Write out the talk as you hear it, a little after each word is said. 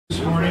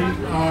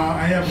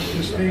I have the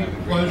distinct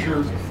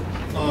pleasure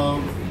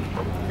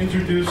of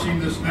introducing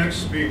this next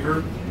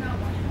speaker,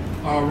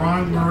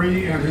 Ron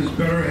Murray and his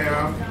better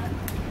half,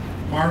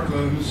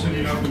 Martha, who's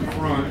sitting up in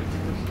front,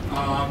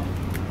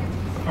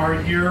 are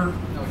here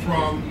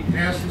from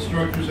past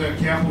instructors at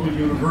Capitol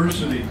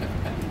University,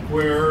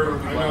 where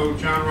I know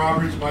John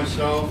Roberts,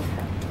 myself,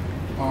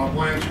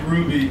 Blanche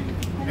Ruby,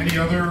 any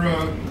other?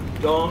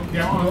 Dawn.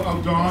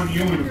 Yeah, Dawn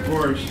Ewan, of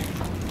course.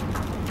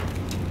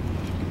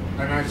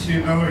 And I see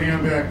another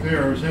hand back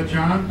there. Is that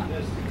John?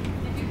 Yes.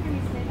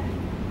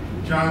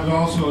 John's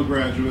also a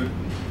graduate.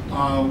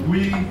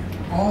 We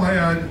all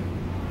had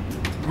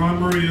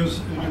Ron Murray as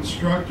an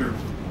instructor.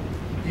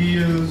 He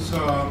is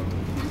at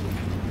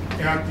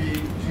the,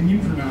 can you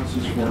pronounce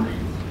this for me?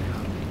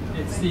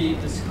 It's the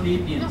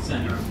Asclepian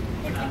Center,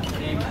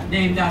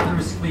 named after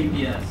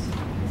Asclepius.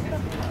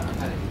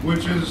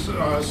 Which is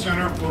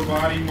Center for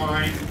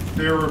Body-Mind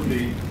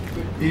Therapy.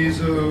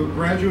 He's a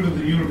graduate of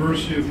the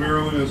University of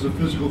Maryland as a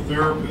physical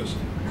therapist.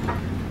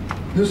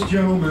 This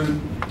gentleman,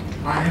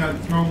 I had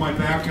thrown my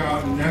back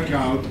out and neck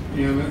out,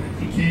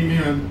 and he came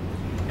in,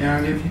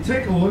 and if you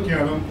take a look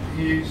at him,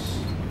 he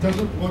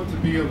doesn't look to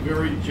be a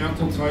very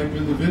gentle type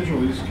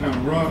individual. He's kind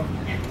of rough.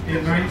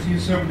 In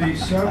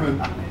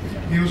 1977,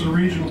 he was a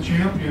regional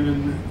champion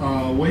in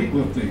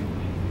weightlifting.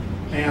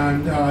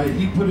 And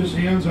he put his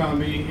hands on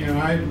me, and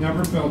I've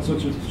never felt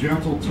such a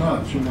gentle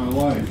touch in my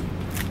life.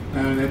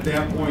 And at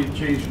that point,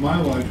 changed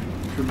my life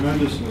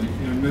tremendously,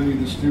 and many of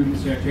the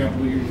students at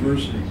Capitol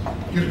University.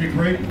 It gives me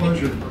great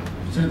pleasure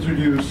to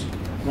introduce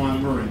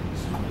Ron Murray.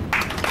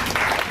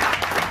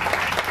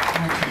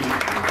 Thank you.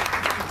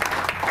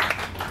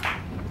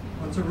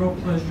 Well, it's a real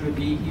pleasure to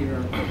be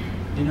here.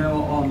 You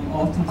know,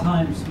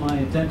 oftentimes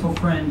my dental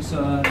friends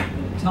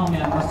tell me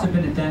I must have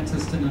been a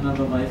dentist in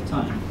another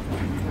lifetime.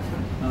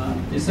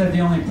 They said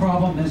the only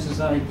problem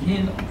is I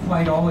can't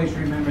quite always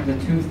remember the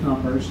tooth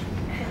numbers,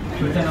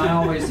 but then I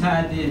always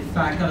had the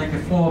fact that I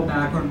could fall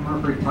back on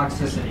mercury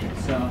toxicity.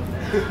 So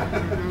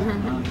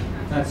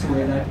that's the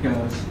way that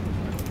goes.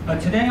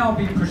 Today I'll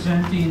be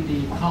presenting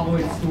the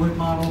colloid fluid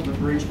model, the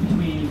bridge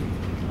between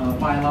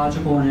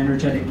biological and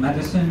energetic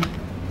medicine.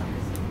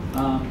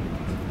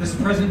 This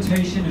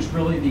presentation is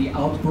really the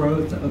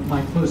outgrowth of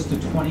my close to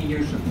 20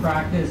 years of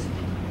practice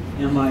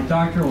and my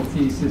doctoral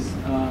thesis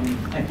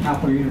at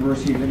Capitol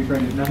University of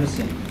Integrative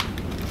Medicine.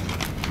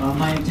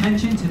 My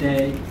intention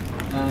today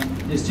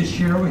is to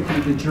share with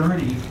you the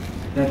journey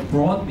that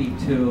brought me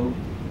to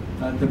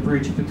the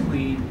bridge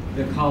between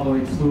the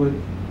colloid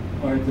fluid,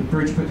 or the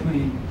bridge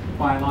between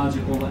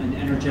biological and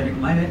energetic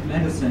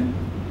medicine,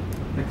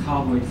 the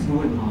colloid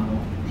fluid model.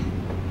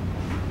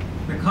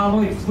 The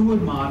colloid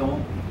fluid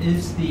model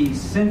is the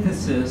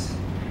synthesis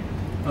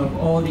of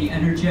all the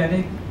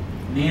energetic,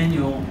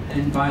 manual,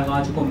 and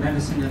biological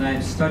medicine that I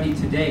have studied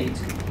to date.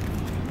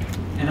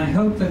 And I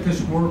hope that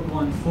this work will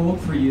unfold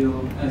for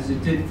you as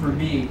it did for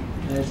me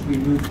as we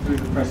move through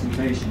the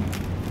presentation.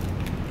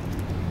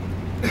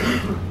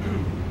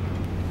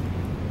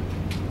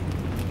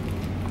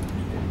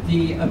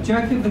 The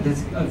objective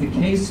of the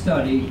case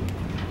study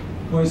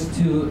was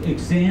to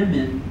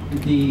examine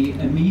the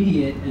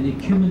immediate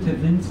and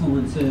cumulative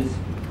influences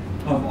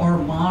of our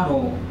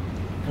model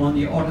on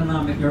the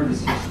autonomic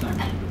nervous system,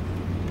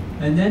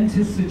 and then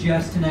to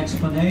suggest an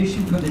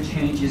explanation for the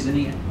changes in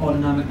the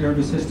autonomic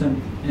nervous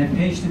system in a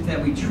patient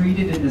that we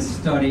treated in this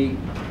study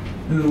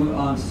who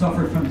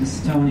suffered from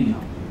dystonia.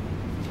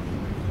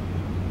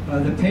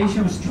 The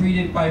patient was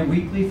treated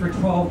biweekly for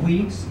 12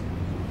 weeks,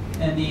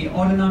 and the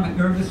autonomic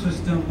nervous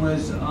system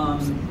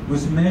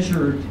was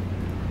measured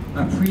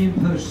pre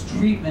and post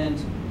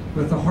treatment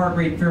with a heart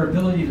rate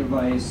variability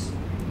device,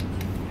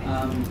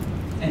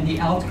 and the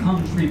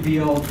outcomes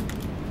revealed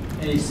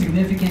a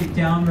significant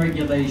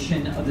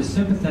downregulation of the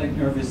sympathetic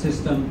nervous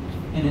system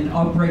and an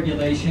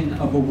upregulation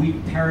of a weak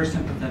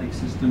parasympathetic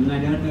system. And I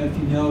don't know if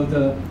you know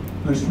the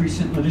most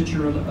recent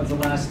literature of the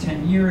last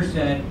 10 years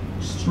that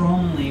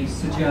strongly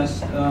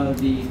suggests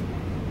the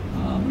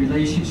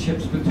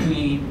relationships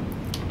between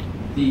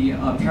the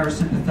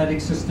parasympathetic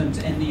systems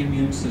and the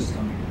immune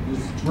system.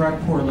 There's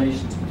direct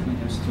correlations between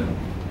those two.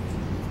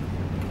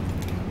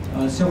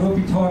 So we'll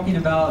be talking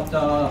about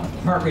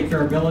heart rate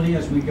variability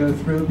as we go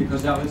through,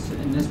 because that was,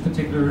 in this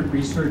particular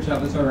research,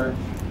 that was our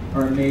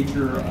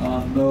major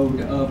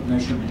mode of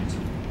measurement.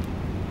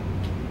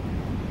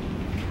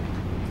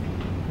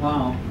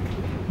 Wow.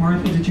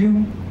 Martha, did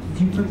you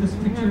put this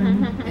picture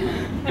in?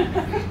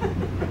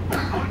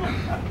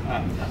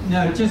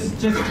 No, just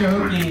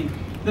joking.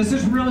 This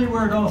is really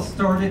where it all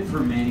started for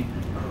me.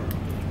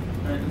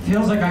 It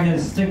feels like I gotta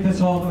stick this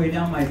all the way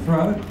down my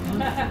throat.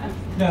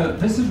 No,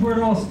 this is where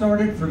it all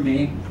started for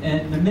me.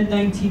 In the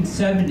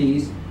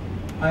mid-1970s,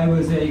 I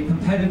was a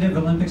competitive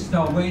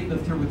Olympic-style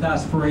weightlifter with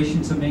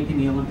aspirations of making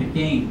the Olympic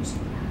Games.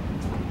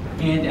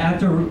 And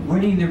after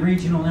winning the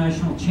regional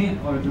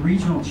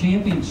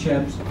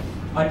championships,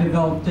 I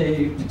developed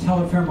a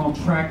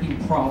patellofemoral tracking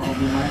problem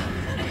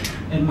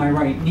in my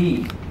right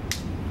knee.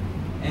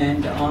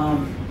 And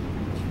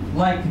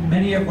like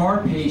many of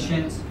our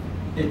patients,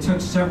 it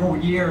took several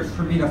years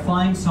for me to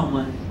find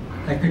someone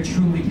that could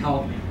truly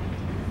help me.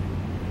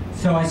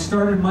 So I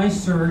started my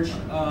search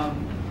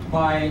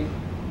by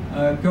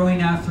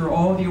going after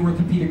all the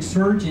orthopedic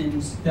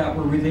surgeons that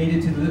were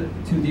related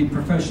to the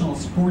professional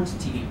sports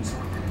teams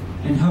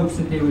in hopes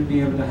that they would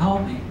be able to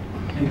help me.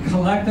 And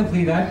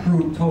collectively that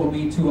group told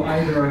me to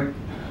either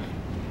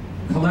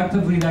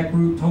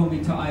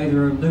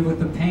live with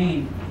the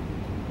pain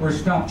or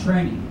stop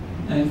training.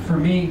 And for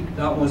me,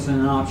 that wasn't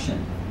an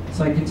option.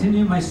 So I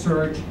continued my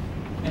search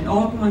and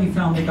ultimately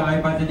found a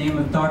guy by the name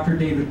of Dr.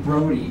 David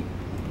Brody,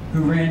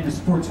 who ran the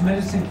sports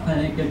medicine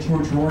clinic at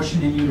George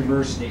Washington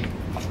University.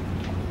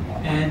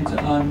 And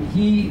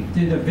he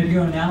did a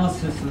video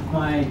analysis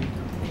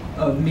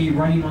of me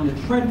running on the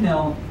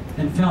treadmill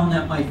and found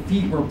that my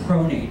feet were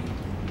pronating.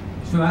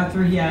 So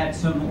after he had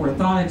some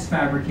orthotics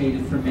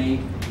fabricated for me,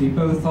 we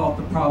both thought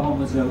the problem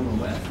was over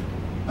with.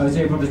 I was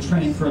able to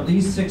train for at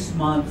least 6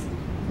 months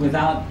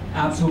without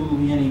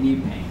absolutely any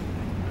knee pain.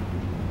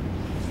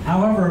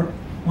 However,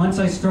 once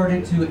I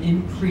started to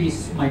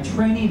increase my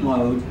training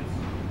load,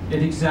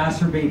 it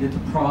exacerbated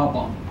the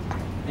problem.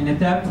 And at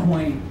that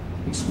point,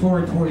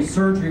 exploratory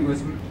surgery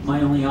was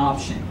my only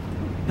option.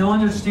 Now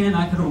understand,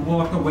 I could have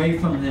walked away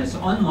from this,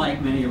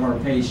 unlike many of our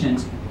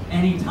patients,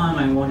 anytime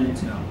I wanted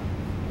to.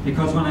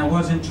 Because when I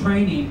wasn't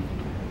training,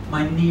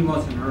 my knee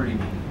wasn't hurting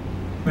me.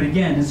 But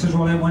again, this is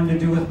what I wanted to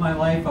do with my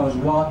life. I was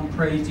wild and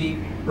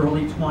crazy,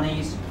 early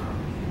 20s.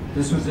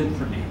 This was it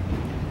for me.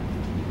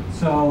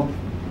 So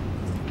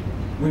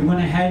we went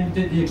ahead and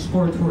did the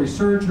exploratory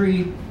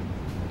surgery.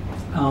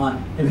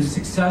 It was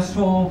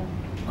successful,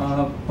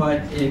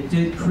 but it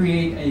did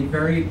create a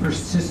very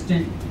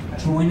persistent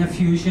joint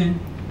effusion.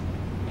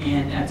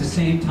 And at the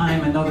same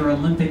time, another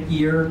Olympic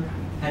year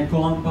had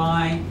gone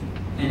by.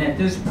 And at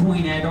this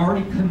point, I had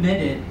already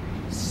committed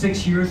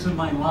 6 years of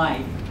my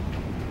life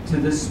to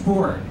this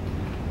sport.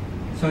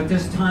 So at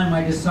this time,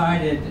 I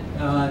decided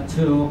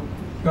to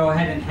go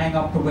ahead and hang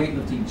up the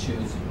weightlifting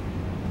shoes.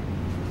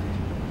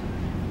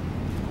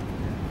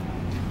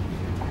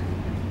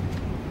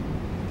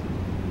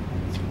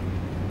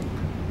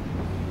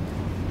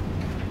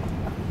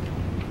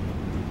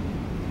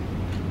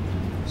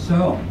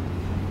 So,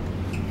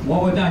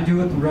 what would I do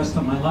with the rest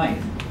of my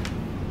life?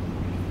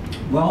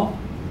 Well,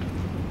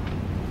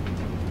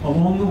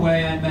 along the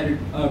way, I met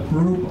a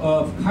group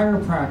of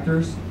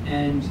chiropractors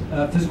and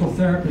physical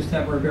therapists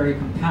that were very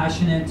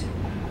compassionate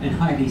and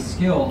highly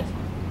skilled.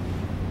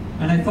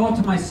 And I thought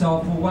to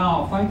myself, well,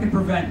 wow, if I could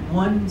prevent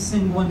one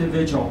single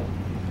individual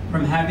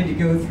from having to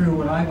go through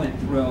what I went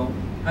through,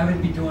 I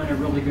would be doing a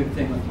really good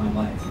thing with my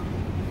life.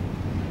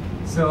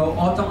 So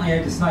ultimately,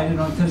 I decided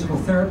on physical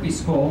therapy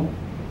school.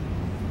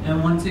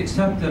 And once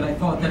accepted, I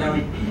thought that I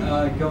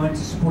would go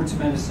into sports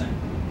medicine.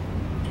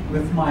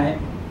 With my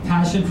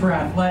passion for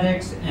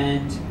athletics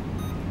and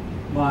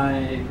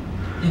my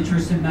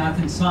interest in math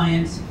and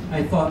science,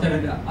 I thought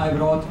that I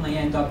would ultimately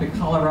end up at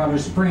Colorado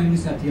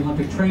Springs at the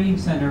Olympic Training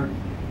Center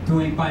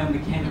doing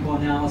biomechanical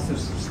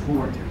analysis of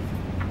sport.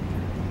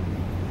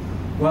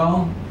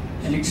 Well,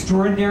 an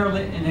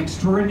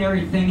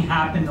extraordinary thing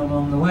happened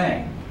along the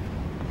way.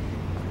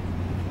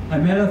 I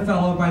met a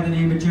fellow by the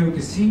name of Joe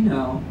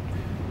Casino,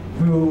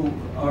 who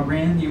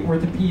ran the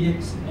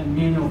orthopedics and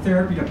manual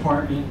therapy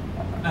department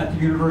at the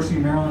University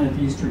of Maryland at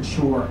the Eastern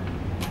Shore.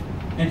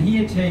 And he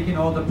had taken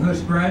all the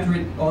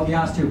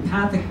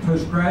osteopathic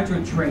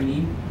postgraduate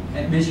training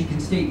at Michigan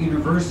State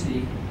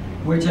University,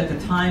 which at the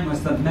time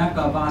was the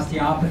mecca of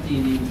osteopathy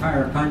in the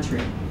entire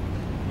country.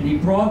 And he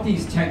brought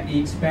these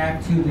techniques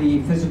back to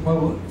the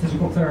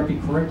physical therapy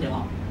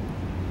curriculum.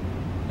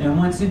 And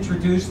once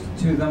introduced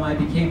to them, I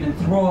became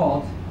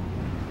enthralled.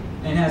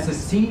 And as a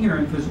senior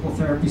in physical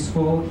therapy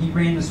school, he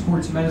ran the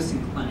sports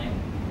medicine clinic.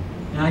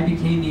 And I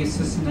became the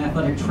assistant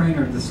athletic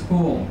trainer of the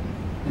school.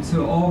 And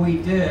so all we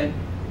did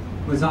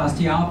was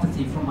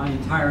osteopathy for my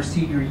entire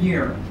senior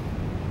year.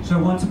 So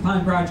once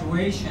upon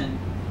graduation,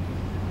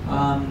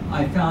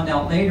 I found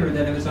out later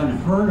that it was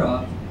unheard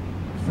of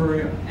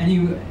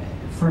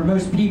for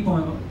most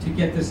people to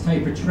get this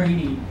type of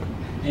training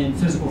in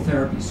physical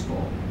therapy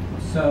school.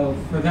 So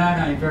for that,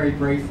 I'm very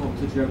grateful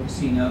to Joe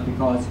Casino,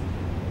 because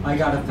I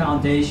got a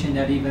foundation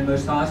that even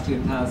most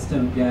osteopaths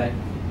don't get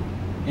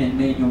in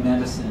manual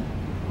medicine.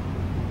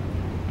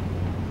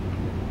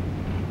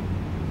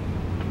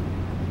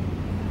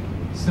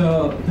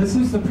 So this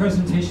is the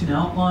presentation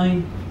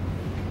outline.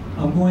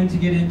 I'm going to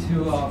get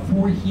into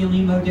 4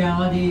 healing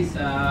modalities.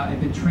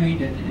 I've been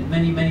trained in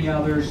many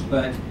others,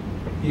 but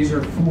these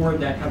are 4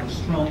 that have a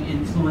strong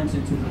influence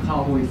into the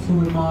colloid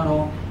fluid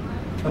model.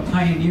 The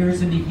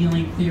pioneers in the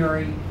healing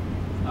theory,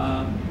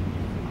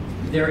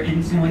 their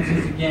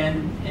influences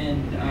again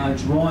in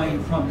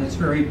drawing from this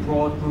very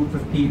broad group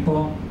of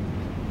people.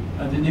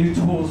 The new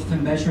tools to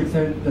measure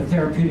the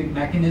therapeutic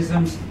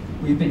mechanisms.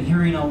 We've been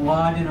hearing a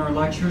lot in our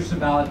lectures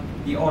about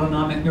the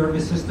autonomic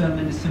nervous system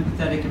and the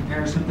sympathetic and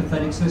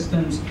parasympathetic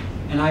systems,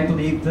 and I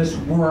believe this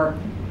work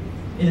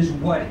is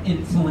what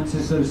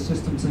influences those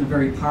systems in a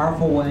very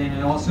powerful way. And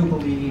I also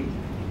believe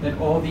that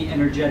all the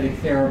energetic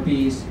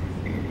therapies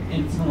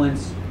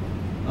influence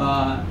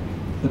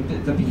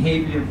the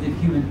behavior of the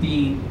human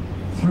being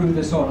through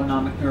this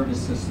autonomic nervous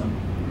system.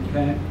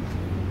 Okay.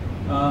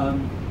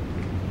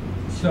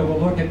 So we'll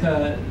look at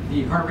the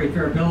heart rate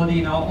variability,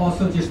 and I'll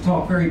also just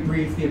talk very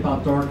briefly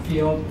about dark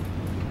field,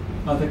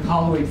 the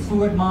colloid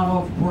fluid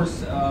model, of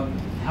course,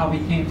 how we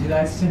came to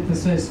that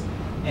synthesis,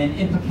 and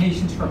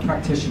implications for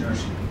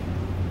practitioners.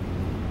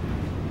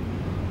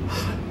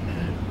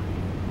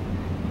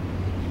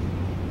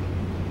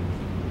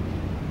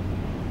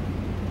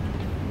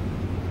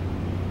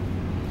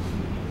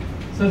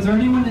 So is there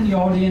anyone in the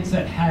audience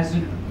that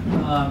hasn't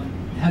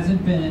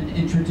been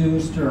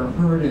introduced or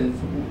heard of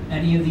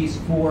any of these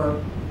four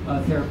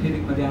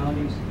therapeutic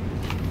modalities?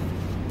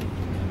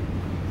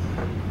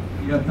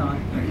 You have not?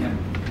 Okay.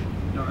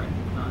 All right.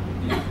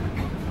 Yeah.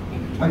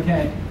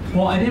 Okay.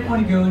 Well, I didn't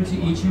want to go into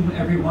each and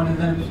every one of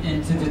them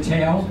into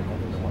detail.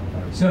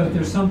 So if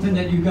there's something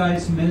that you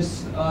guys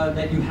miss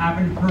that you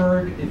haven't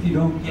heard, if you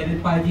don't get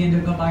it by the end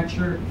of the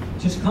lecture,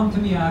 just come to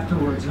me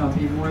afterwards, and I'll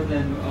be more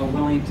than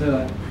willing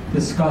to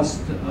discuss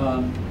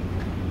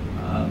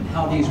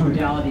how these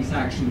modalities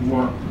actually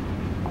work.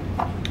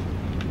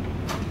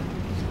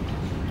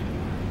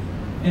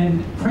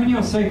 In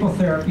cranial sacral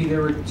therapy,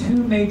 there were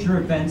two major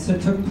events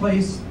that took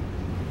place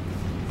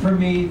for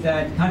me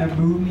that kind of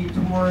moved me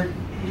toward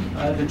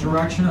the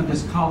direction of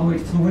this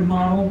colloid fluid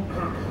model.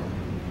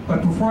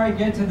 But before I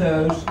get to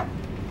those,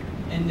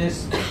 in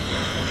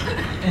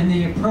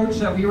the approach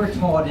that we were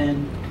taught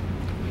in,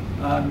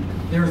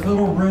 there's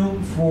little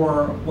room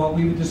for what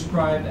we would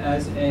describe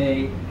as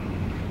a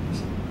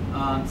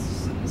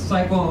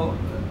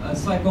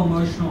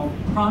psycho-emotional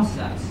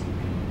process,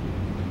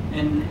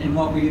 and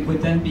what we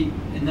would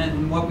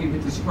then what we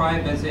would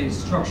describe as a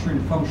structure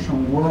and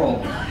functional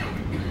world.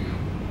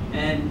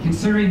 And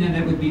considering that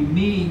it would be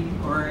me,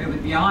 or it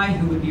would be I,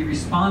 who would be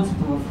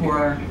responsible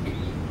for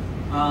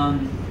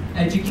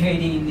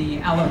educating the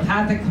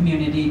allopathic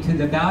community to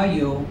the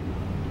value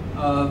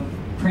of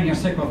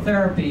craniosacral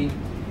therapy,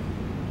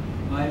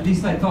 at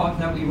least I thought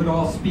that we would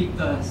all speak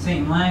the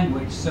same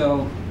language,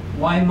 so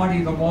why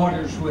muddy the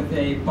waters with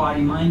a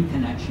body-mind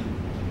connection?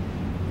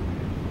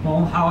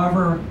 Well,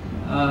 however,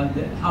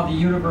 how the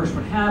universe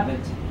would have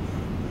it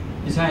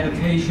is I had a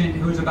patient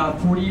who was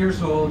about 40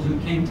 years old who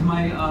came to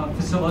my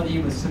facility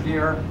with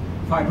severe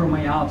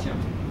fibromyalgia.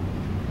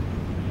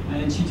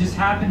 And she just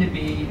happened to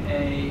be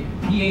a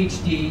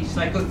PhD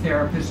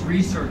psychotherapist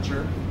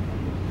researcher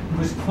who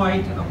was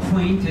quite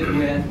acquainted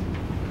with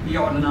the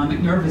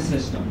autonomic nervous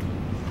system.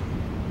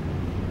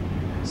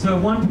 So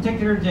one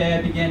particular day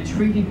I began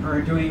treating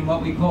her, doing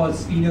what we call a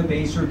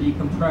sphenobaser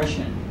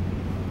decompression.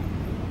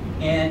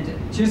 And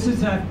just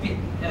as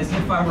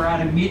if I were at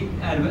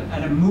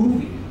a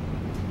movie,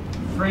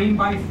 frame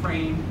by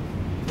frame,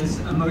 this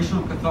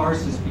emotional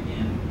catharsis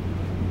began.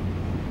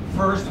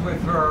 First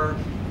with her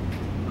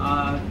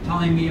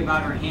telling me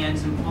about her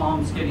hands and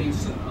palms getting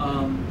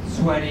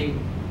sweaty,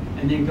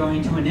 and then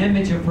going to an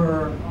image of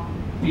her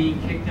being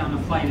kicked down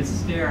a flight of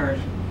stairs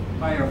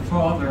by her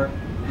father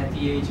at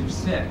the age of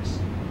 6.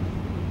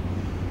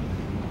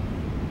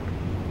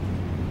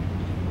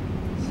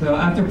 So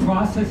after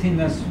processing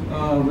this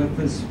with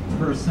this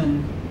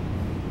person,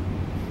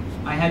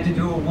 I had to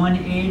do a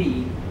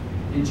 180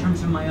 in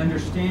terms of my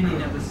understanding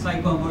of the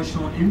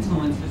psycho-emotional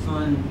influences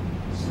on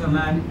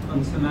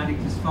somatic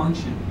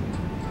dysfunction.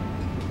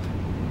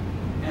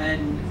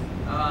 And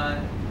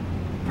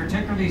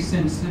particularly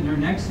since in her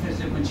next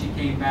visit when she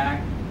came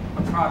back,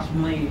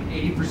 approximately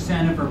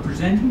 80% of her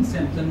presenting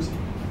symptoms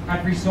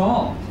had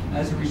resolved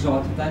as a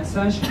result of that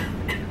session.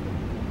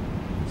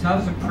 So that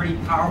was a pretty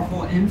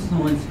powerful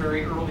influence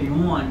very early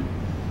on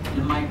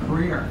in my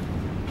career.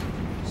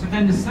 So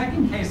then the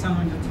second case I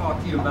wanted to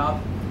talk to you about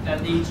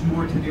that leads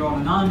more to the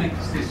autonomic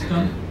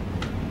system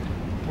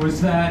was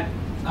that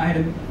I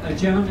had a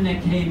gentleman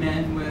that came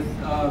in with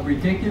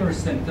radicular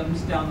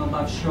symptoms down the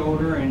left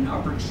shoulder and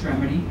upper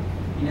extremity.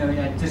 You know, he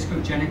had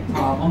discogenic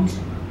problems.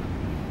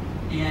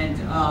 And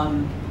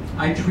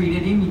I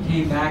treated him. He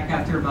came back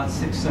after about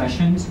 6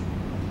 sessions.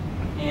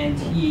 And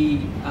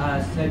he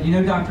said, you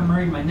know, Dr.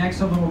 Murray, my neck's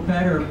a little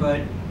better,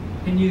 but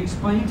can you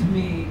explain to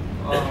me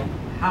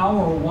how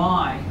or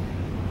why,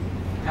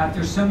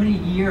 after so many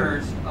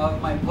years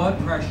of my blood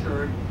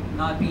pressure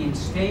not being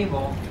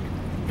stable,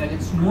 that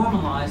it's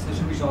normalized as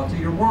a result of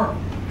your work?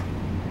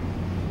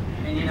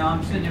 And you know,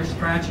 I'm sitting there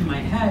scratching my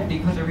head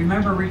because I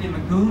remember reading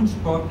Magoon's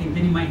book and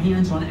getting my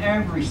hands on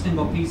every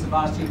single piece of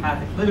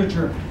osteopathic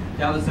literature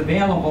that was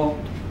available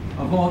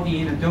of all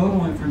the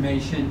anecdotal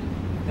information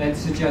that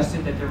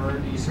suggested that there were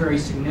these very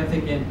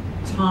significant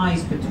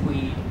ties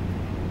between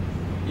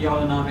the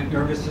autonomic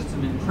nervous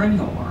system and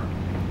cranial work.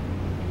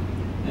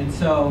 And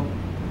so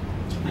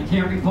I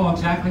can't recall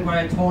exactly what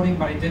I told him,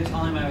 but I did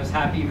tell him I was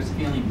happy he was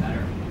feeling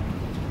better.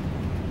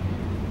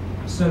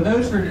 So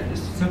those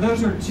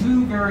are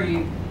two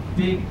very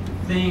big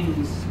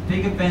things,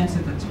 big events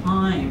at the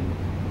time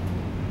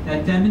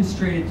that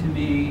demonstrated to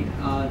me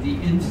the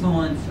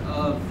influence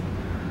of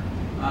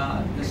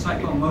the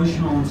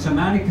psycho-emotional and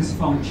somatic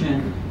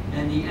dysfunction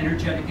and the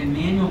energetic and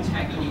manual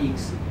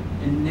techniques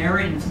and their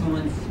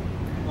influence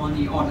on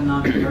the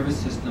autonomic nervous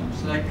system.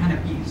 So that kind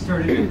of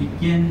started to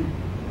begin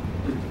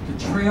the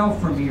trail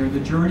for me, or the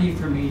journey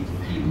for me to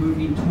keep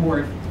moving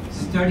toward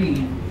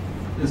studying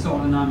this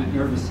autonomic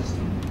nervous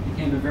system. It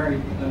became a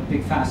very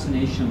big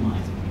fascination of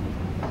mine.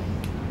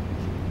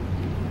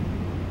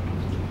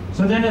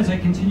 So then as I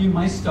continued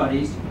my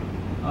studies,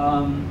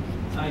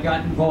 I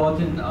got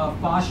involved in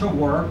fascia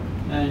work,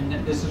 and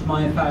this is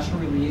myofascial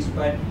release,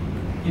 but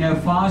you know,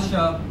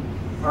 fascia,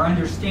 our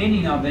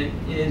understanding of it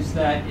is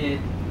that it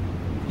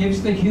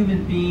gives the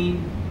human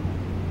being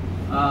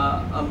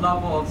a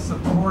level of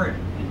support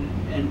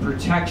and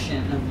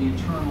protection of the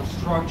internal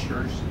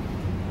structures.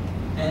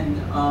 And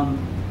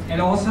it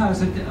also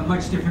has a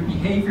much different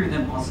behavior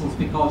than muscles,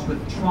 because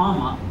with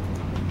trauma,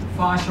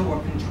 fascia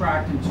will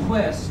contract and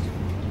twist,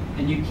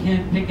 and you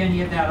can't pick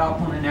any of that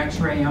up on an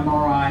X-ray,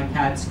 MRI,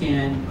 CAT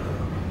scan,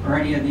 or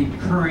any of the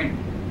current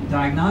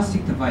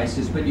diagnostic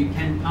devices, but you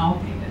can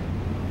palpate it.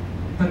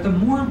 But the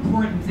more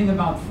important thing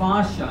about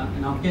fascia,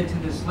 and I'll get to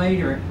this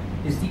later,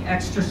 is the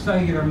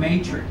extracellular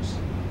matrix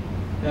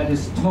that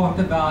is talked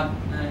about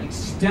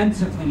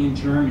extensively in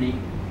Germany,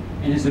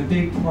 and is a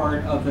big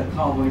part of the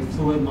colloid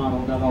fluid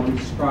model that I'll be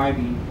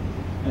describing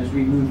as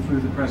we move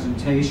through the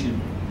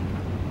presentation.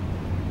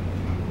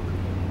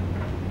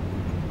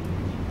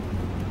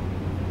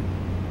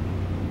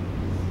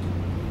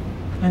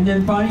 And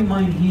then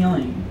body-mind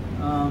healing.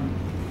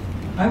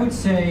 I would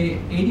say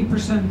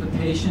 80% of the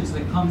patients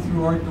that come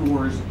through our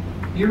doors,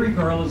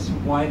 irregardless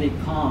of why they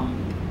come,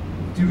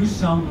 do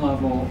some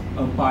level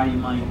of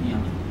body-mind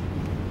healing.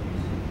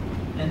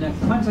 And the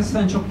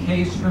quintessential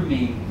case for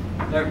me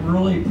that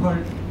really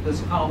put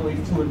this colloid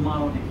fluid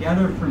model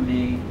together for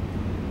me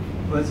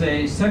was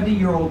a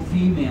 70-year-old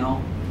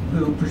female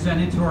who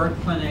presented to our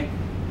clinic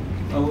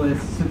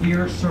with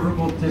severe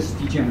cervical disc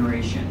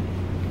degeneration.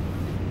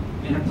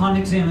 And upon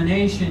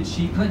examination,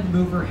 she couldn't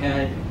move her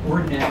head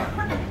or neck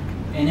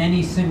in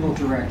any single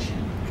direction.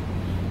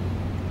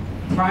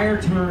 Prior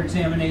to her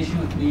examination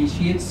with me,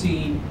 she had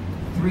seen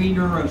 3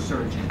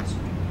 neurosurgeons,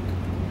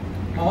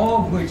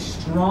 all of which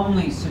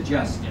strongly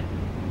suggested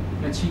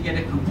that she get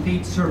a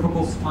complete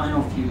cervical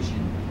spinal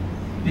fusion,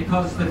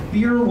 because the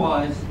fear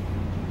was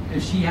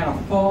if she had a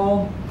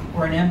fall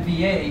or an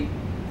MVA,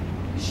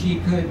 she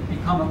could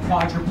become a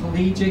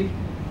quadriplegic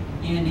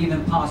and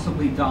even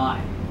possibly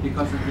die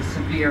because of the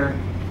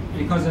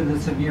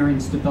severe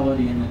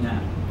instability in the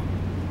neck.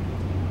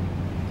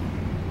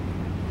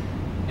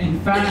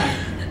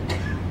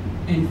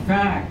 In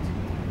fact,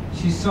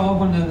 she saw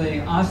one of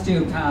the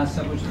osteopaths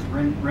that was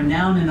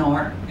renowned in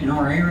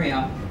our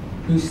area,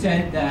 who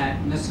said that,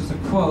 and this is a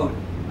quote,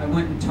 "I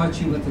wouldn't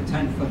touch you with a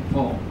 10-foot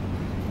pole."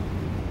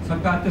 So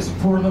I've got this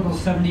poor little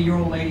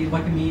 70-year-old lady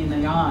looking me in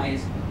the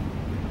eyes,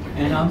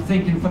 and I'm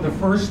thinking for the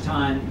first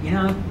time, you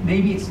know,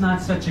 maybe it's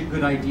not such a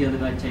good idea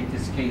that I take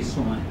this case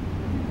on.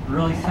 It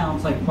really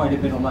sounds like quite a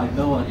bit of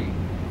liability.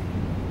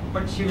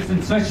 But she was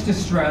in such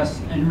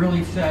distress and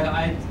really said,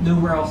 I had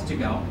nowhere else to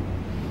go.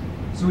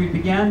 So we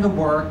began the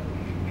work,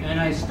 and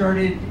I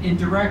started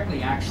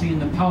indirectly, actually in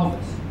the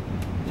pelvis.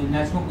 And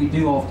that's what we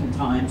do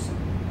oftentimes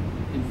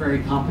in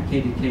very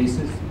complicated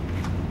cases.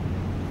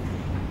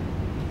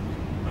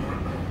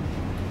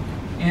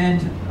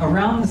 And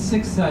around the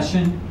 6th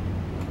session,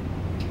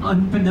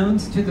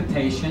 unbeknownst to the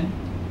patient,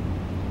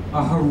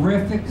 a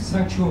horrific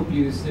sexual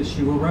abuse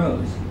issue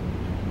arose.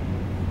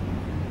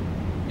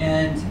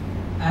 And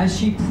as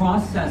she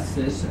processed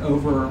this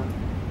over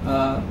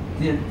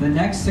the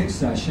next 6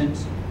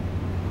 sessions,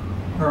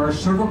 her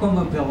cervical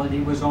mobility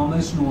was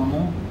almost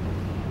normal,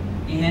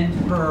 and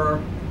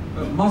her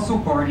muscle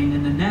guarding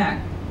in the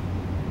neck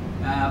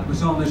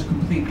was almost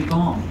completely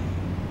gone.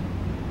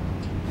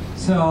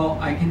 So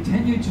I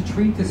continued to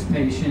treat this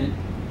patient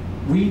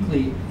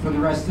weekly for the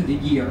rest of the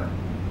year.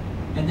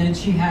 And then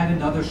she had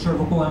another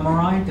cervical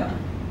MRI done.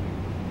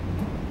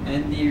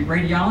 And the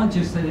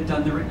radiologist that had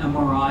done the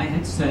MRI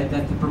had said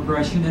that the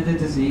progression of the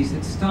disease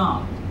had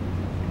stopped.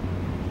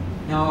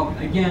 Now,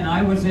 again,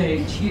 I was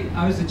a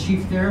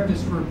chief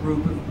therapist for a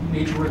group of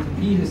major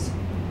orthopedists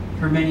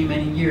for many,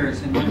 many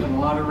years, and did a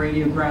lot of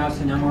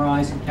radiographs and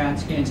MRIs and CAT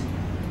scans.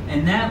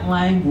 And that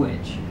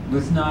language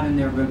was not in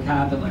their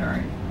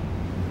vocabulary.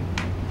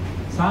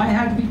 So I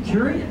had to be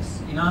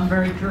curious. You know, I'm a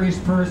very curious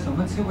person.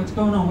 Let's see what's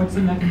going on. What's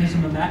the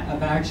mechanism of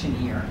action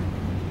here?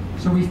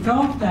 So we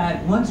felt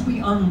that once we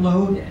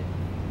unloaded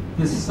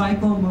the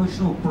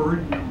psycho-emotional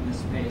burden on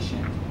this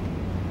patient,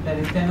 that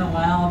it then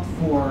allowed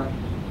for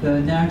the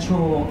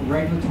natural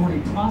regulatory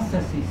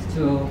processes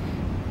to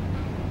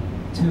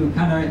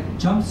kind of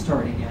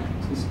jumpstart again,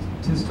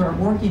 to start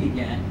working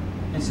again.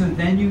 And so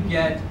then you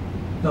get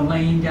the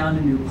laying down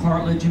of new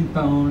cartilage and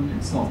bone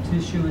and soft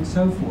tissue and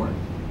so forth.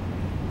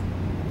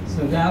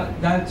 So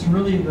that's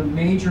really the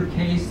major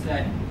case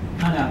that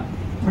kind of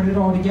put it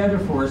all together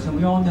for us. And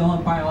we all know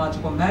in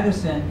biological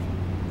medicine,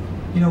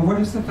 you know, what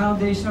is the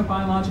foundation of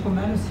biological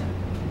medicine?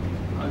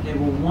 Okay,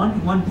 well,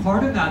 one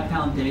part of that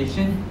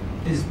foundation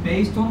is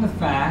based on the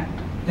fact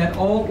that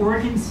all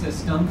organ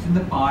systems in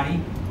the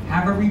body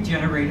have a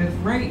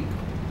regenerative rate,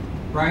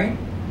 right?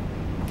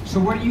 So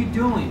what are you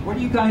doing? What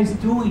are you guys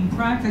doing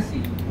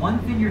practicing? One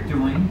thing you're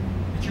doing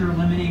is you're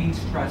eliminating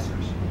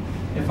stressors.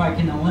 If I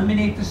can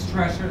eliminate the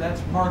stressor, that's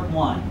part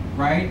one,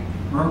 right?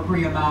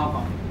 Mercury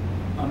amalgam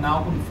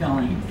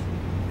fillings,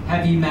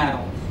 heavy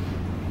metals,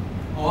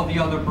 all the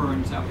other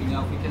burdens that we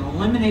know. If we can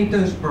eliminate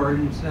those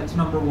burdens, that's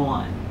number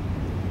one.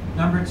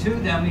 Number two,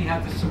 then we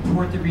have to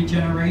support the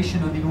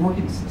regeneration of the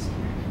organ system.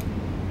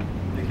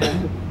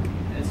 Okay?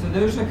 And so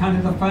those are kind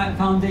of the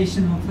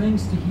foundational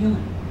things to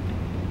healing.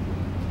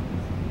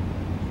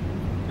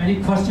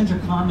 Any questions or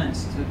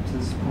comments to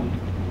this point?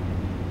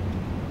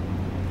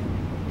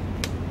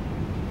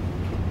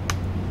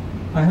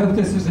 I hope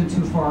this isn't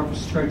too far of a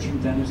stretch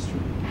from dentistry.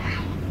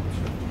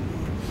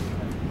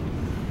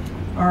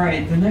 All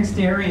right, the next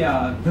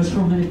area,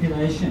 visceral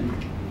manipulation.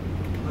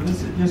 Well,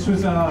 this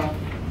was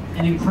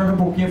an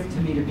incredible gift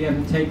to me to be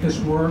able to take this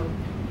work.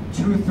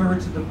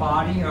 2/3 of the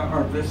body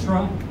are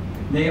viscera.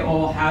 They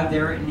all have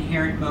their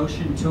inherent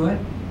motion to it.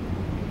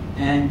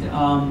 And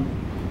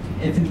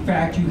if in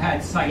fact you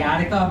had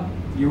sciatica,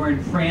 you were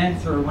in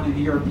France or one of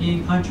the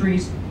European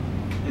countries,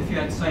 if you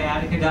had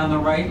sciatica down the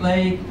right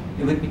leg,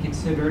 it would be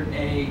considered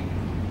a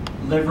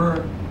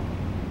liver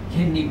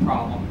kidney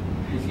problem.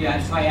 If you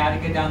had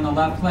sciatica down the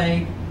left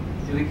leg,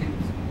 it would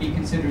be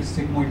considered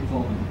sigmoid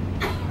fluid.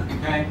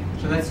 Okay?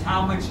 So that's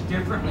how much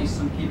differently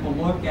some people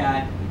look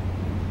at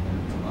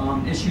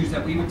issues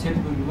that we would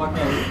typically look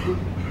at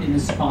in the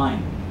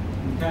spine.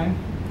 Okay?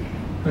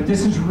 But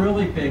this is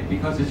really big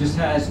because it just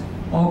has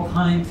all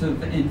kinds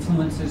of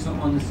influences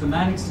on the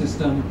somatic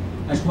system,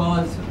 as well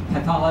as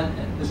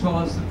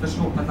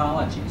visceral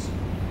pathologies.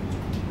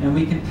 And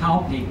we can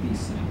palpate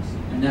these things,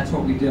 and that's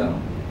what we do.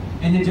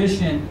 In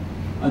addition,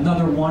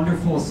 another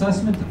wonderful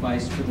assessment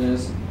device for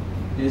this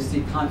is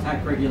the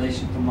contact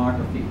regulation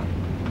tomography.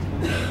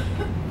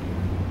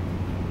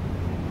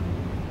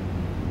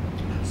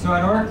 So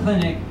at our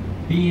clinic,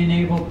 being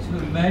able to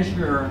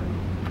measure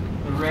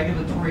the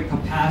regulatory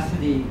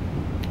capacity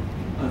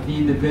of the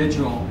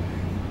individual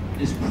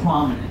is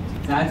prominent.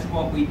 That's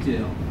what we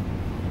do.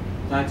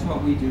 That's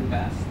what we do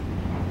best.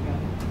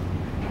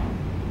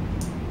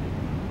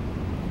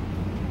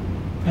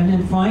 And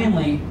then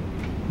finally,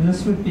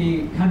 this would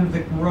be kind of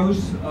the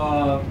gross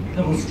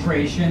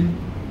illustration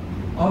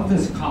of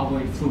this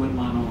colloid fluid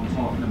model I'm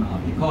talking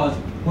about. Because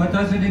what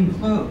does it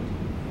include?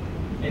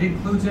 It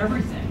includes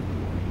everything.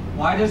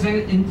 Why does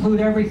it include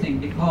everything?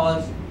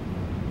 Because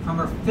from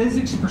a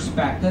physics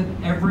perspective,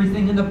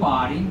 everything in the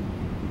body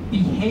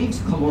behaves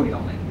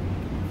colloidally.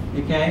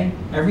 Okay?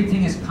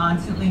 Everything is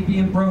constantly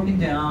being broken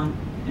down,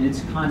 and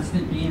it's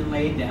constantly being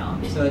laid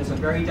down. So it's a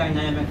very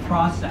dynamic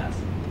process.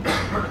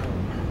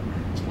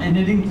 And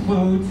it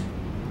includes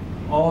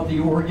all the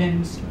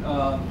organs,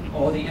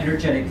 all the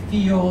energetic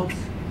fields,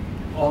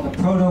 all the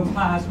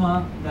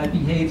protoplasma that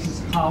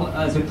behaves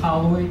as a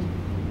colloid.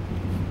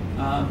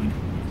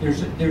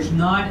 There's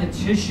not a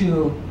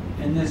tissue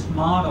in this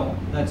model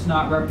that's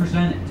not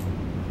represented.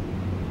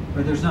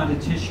 Or there's not a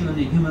tissue in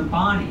the human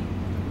body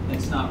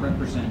that's not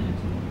represented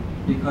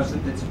because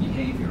of its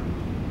behavior.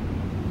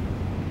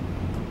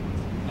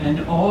 And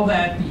all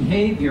that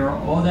behavior,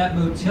 all that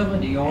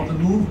motility, all the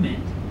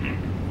movement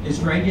is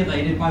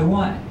regulated by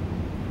what?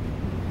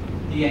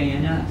 The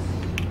ANS.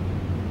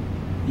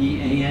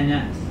 The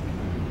ANS.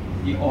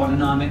 The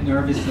autonomic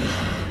nervous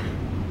system.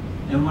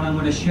 And what I'm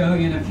going to show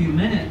you in a few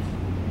minutes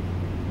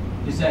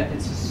is that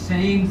it's the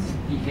same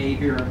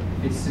behavior,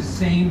 it's the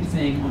same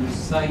thing on a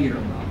cellular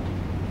level.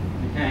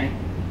 Okay?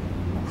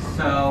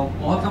 So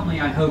ultimately,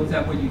 I hope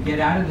that what you get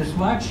out of this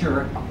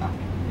lecture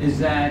is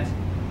that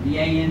the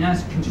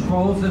ANS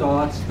controls it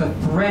all. It's the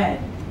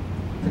thread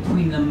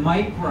between the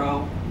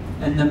micro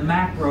and the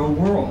macro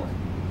world.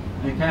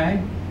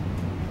 Okay?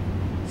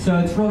 So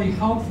it's really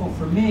helpful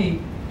for me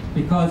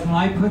because when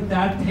I put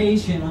that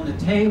patient on the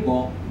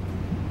table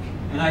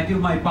and I do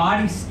my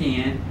body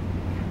scan,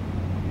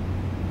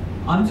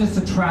 I'm just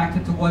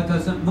attracted to what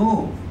doesn't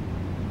move.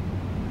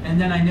 And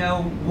then I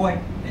know what,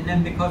 and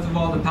then because of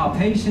all the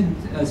palpation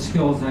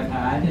skills I've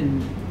had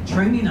and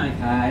training I've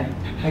had,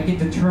 I can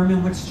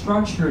determine what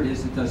structure it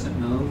is that doesn't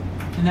move.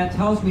 And that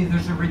tells me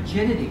there's a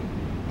rigidity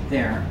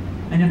there.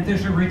 And if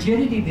there's a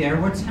rigidity there,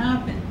 what's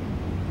happened?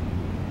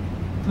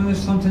 Well,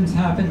 something's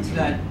happened to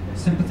that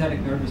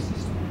sympathetic nervous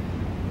system.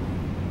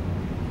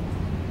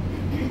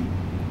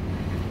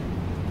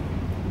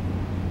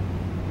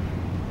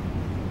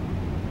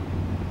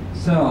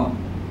 So,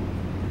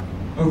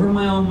 over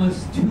my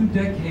almost 2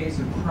 decades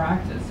of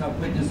practice, I've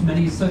witnessed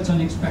many such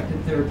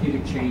unexpected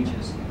therapeutic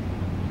changes.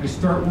 I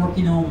start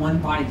working on one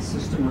body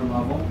system or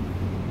level,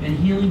 and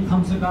healing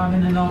comes about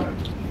in another.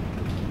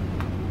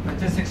 But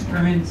this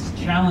experience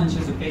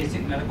challenges a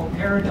basic medical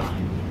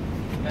paradigm,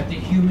 that the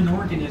human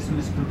organism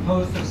is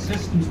composed of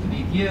systems to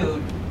be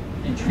viewed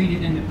and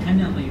treated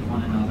independently of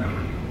one another.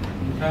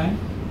 Okay?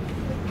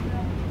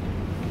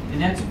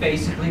 And that's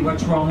basically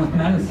what's wrong with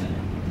medicine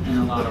in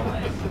a lot of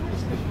ways.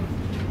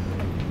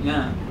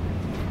 Yeah.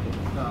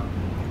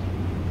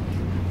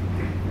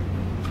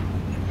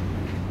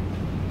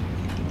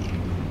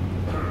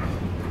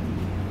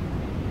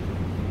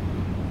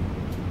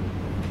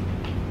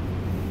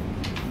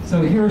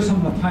 So here are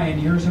some of the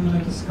pioneers I'm going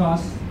to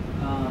discuss,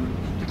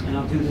 and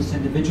I'll do this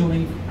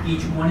individually.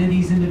 Each one of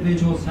these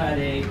individuals had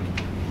a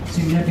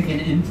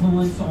significant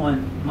influence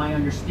on my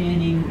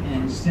understanding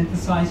and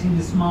synthesizing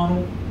this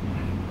model.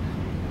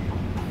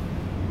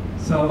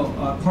 So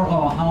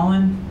Carlisle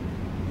Holland,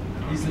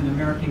 he's an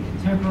American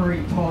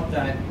contemporary, taught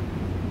that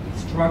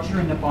structure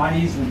in the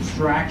body is an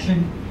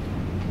abstraction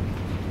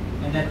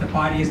and that the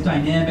body is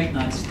dynamic,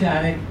 not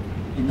static.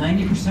 And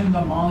 90% of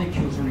the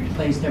molecules are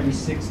replaced every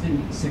 6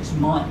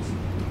 months.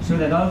 So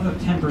that other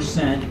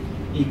 10%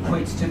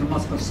 equates to the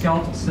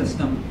musculoskeletal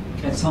system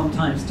that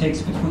sometimes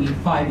takes between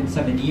 5 and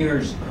 7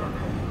 years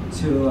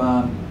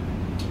to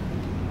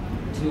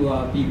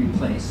be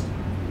replaced.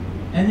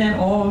 And then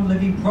all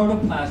living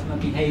protoplasma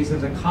behaves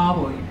as a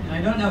colloid. And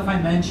I don't know if I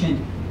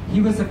mentioned, he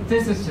was a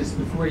physicist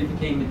before he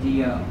became a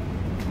DO.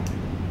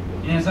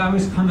 And as I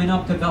was coming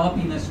up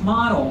developing this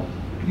model,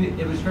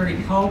 it was very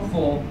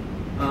helpful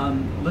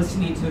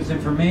listening to his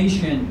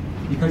information,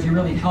 because he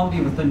really helped me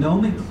with the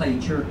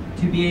nomenclature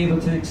to be able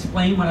to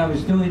explain what I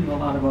was doing to a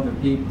lot of other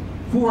people,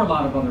 for a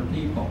lot of other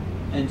people,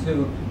 and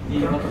to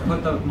be able to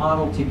put the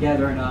model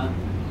together in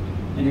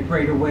a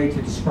greater way to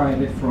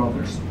describe it for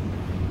others.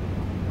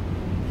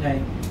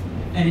 Okay,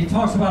 and he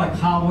talks about a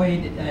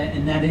colloid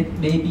and that it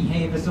may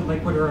behave as a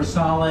liquid or a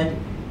solid.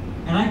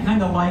 And I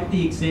kind of like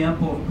the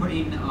example of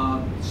putting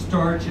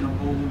starch in a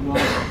bowl of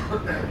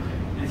water.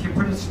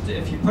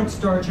 If you put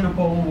starch in a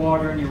bowl of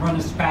water and you run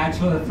a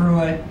spatula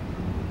through it,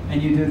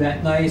 and you do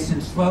that nice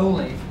and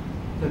slowly,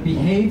 the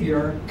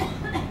behavior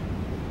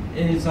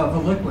is of a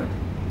liquid.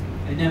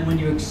 And then when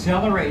you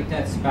accelerate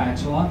that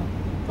spatula,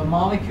 the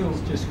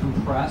molecules just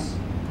compress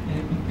and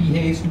it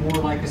behaves more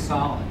like a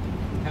solid.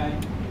 Okay?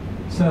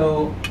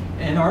 So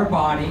in our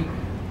body,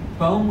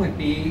 bone would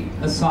be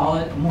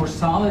a more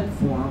solid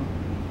form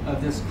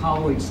of this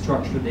colloid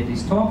structure that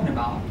he's talking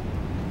about.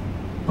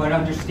 But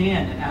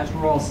understand that as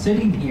we're all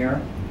sitting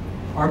here,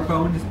 our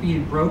bone is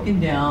being broken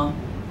down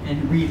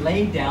and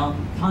relayed down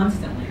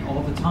constantly,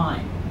 all the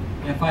time.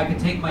 And if I could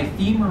take my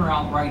femur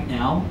out right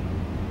now,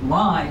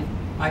 live,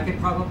 I could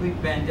probably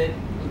bend it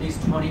at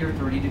least 20 or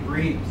 30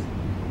 degrees,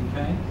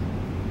 okay?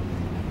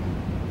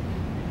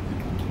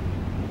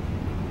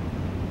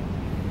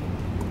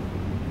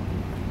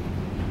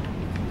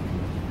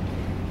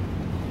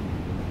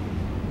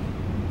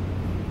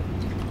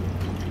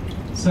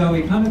 So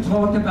we kind of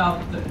talked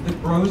about the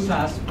gross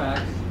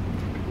aspects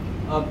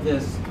of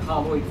this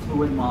colloid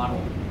fluid model.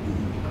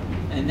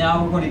 And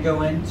now we're going to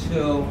go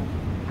into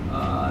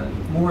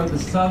more of the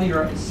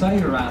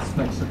cellular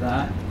aspects of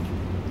that.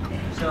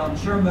 So I'm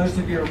sure most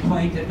of you are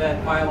acquainted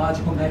that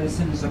biological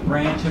medicine is a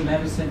branch of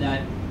medicine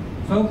that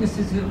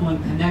focuses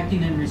on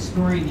connecting and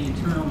restoring the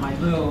internal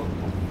milieu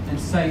and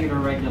cellular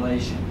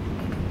regulation.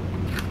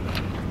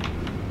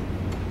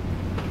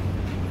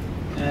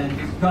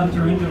 And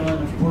Gunther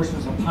Enderlin, of course,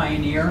 was a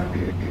pioneer,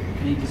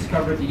 and he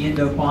discovered the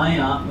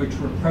endobiont, which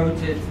were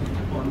proteins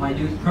or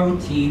minute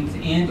proteins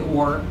and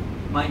or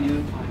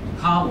minute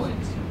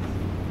colloids,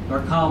 or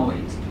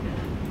colloids.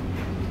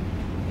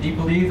 And he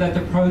believed that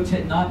the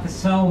protein, not the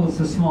cell, was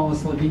the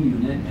smallest living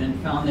unit,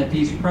 and found that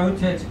these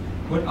proteins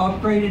would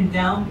upgrade and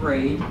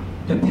downgrade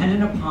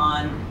dependent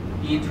upon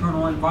the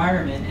internal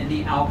environment and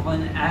the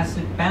alkaline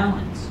acid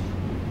balance.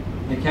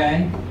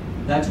 Okay?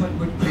 That's what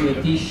would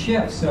create these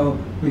shifts. So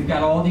we've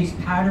got all these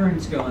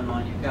patterns going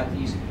on. You've got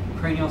these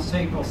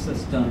craniosacral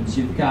systems,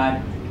 you've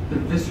got the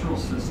visceral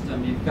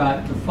system, you've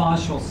got the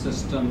fascial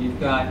system, you've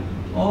got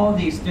all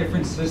these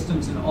different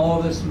systems and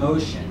all this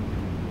motion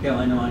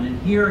going on. And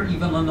here,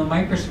 even on the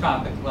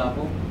microscopic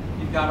level,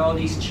 you've got all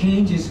these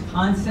changes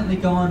constantly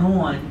going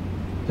on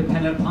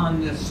dependent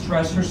upon the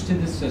stressors to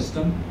the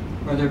system,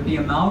 whether it be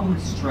amalgam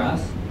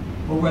stress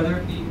or whether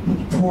it be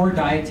poor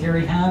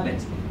dietary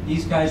habits.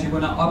 These guys are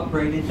going to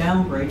upgrade and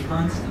downgrade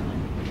constantly.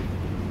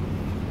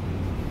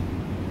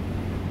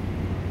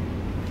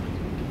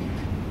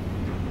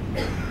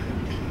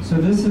 So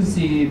this is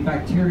the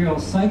bacterial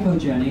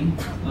cyclogeny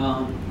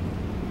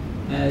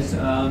as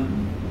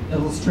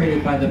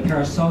illustrated by the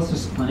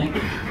Paracelsus Clinic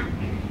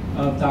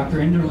of Dr.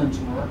 Enderlin's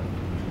work.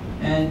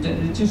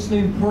 And just the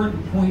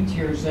important point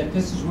here is that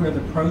this is where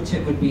the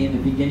protip would be in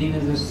the beginning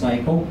of this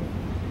cycle.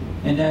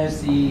 And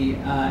as the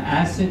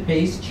acid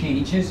base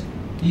changes,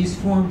 these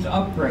forms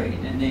upgrade,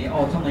 and they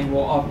ultimately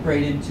will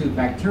upgrade into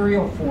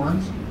bacterial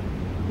forms.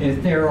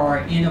 If there are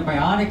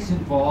antibiotics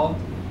involved,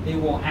 they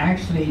will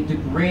actually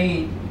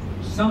degrade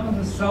some of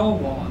the cell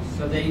walls,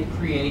 so they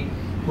create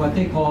what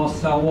they call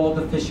cell wall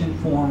deficient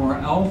form, or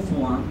L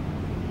form,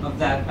 of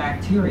that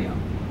bacteria.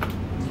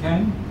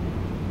 Okay?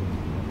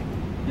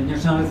 And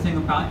there's not a thing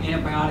about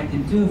antibiotic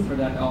can do for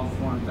that L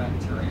form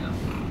bacteria,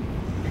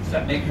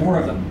 except make more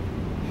of them.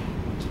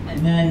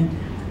 And then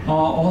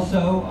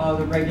also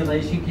the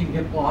regulation can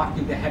get blocked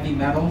due to heavy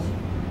metals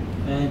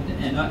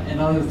and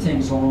other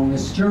things along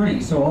this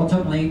journey. So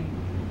ultimately,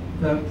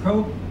 the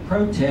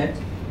protit,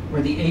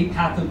 or the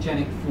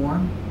apathogenic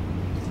form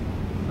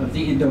of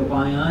the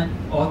endobiont,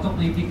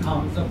 ultimately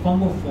becomes a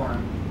fungal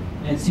form.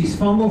 And it's these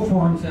fungal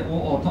forms that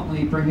will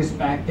ultimately bring us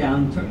back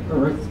down to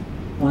earth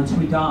once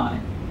we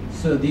die.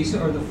 So these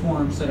are the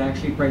forms that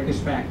actually break us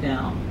back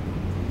down.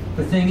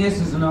 The thing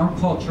is in our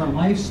culture and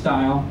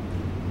lifestyle,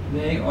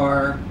 they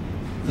are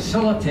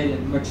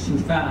facilitated much too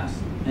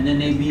fast, and then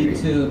they lead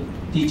to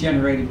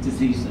degenerative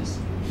diseases.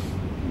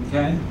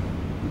 Okay?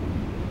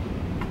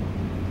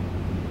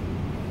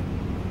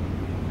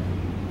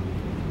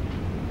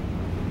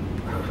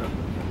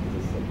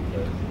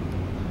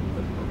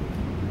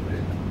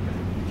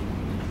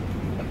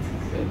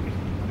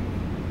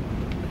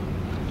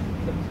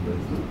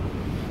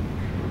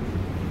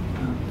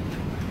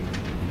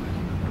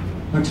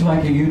 Looks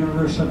like a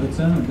universe of its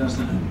own,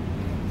 doesn't it?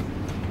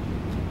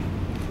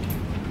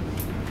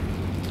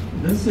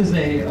 This is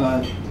a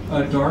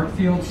dark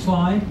field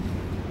slide,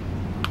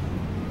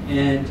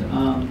 and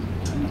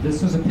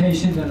this was a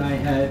patient that I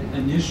had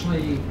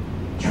initially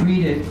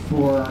treated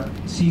for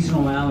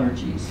seasonal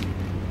allergies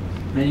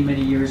many,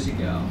 many years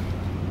ago.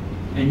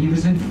 And he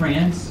was in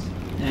France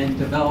and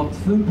developed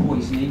food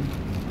poisoning,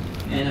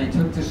 and I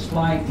took this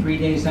slide 3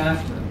 days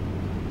after.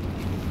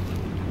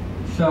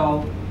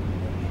 So,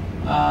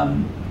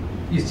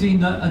 you see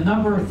a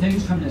number of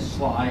things from this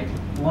slide.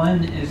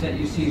 One is that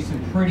you see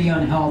some pretty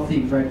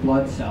unhealthy red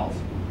blood cells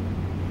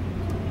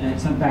and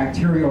some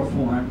bacterial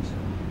forms.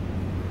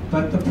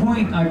 But the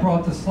point I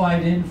brought the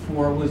slide in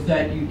for was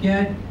that you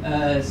get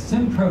a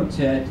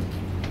symptotet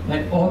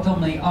that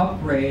ultimately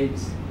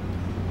upgrades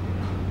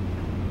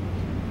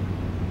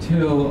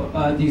to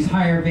these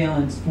higher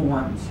valence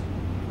forms.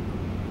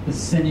 The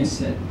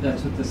synucet,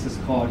 that's what this is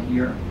called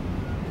here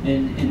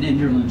in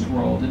Inderlin's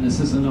world, and this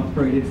is an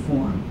upgraded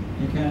form,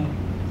 okay?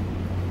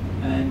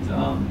 And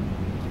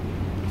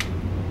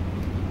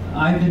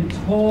I've been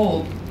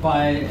told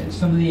by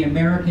some of the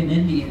American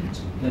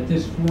Indians that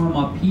this form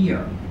up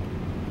here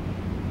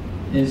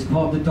is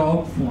called the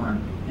dog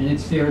form, and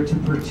it's there to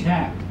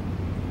protect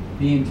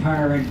the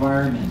entire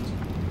environment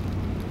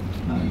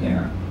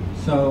there.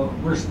 So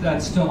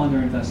that's still under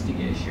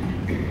investigation.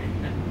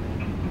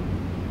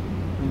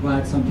 I'm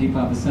glad some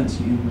people have a sense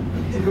of humor.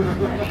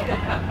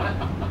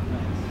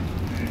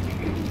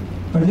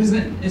 But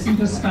isn't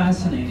this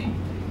fascinating?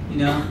 You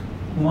know,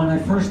 when I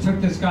first took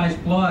this guy's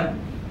blood,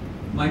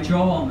 my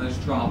jaw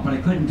almost dropped, but I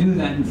couldn't do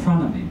that in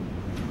front of him.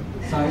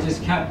 So I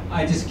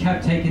just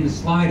kept taking the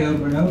slide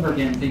over and over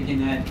again, thinking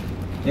that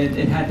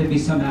it had to be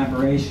some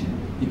aberration,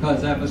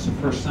 because that was the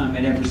first time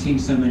I'd ever seen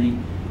so many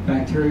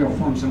bacterial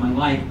forms in my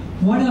life.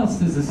 What else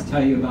does this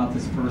tell you about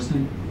this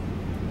person?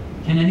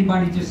 Can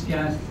anybody just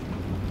guess?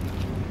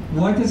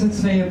 What does it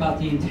say about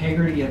the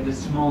integrity of the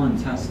small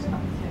intestine?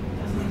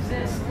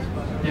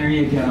 There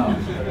you go.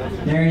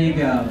 There you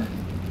go.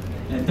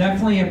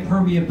 Definitely a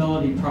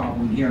permeability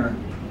problem here.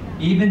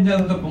 Even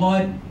though the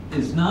blood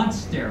is not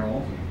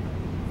sterile,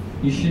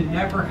 you should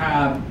never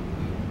have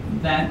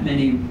that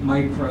many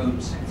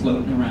microbes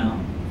floating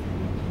around.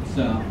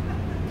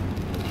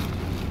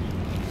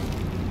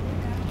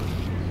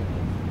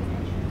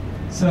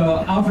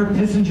 So Alfred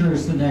Pissinger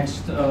is the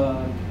next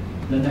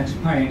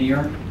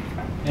pioneer,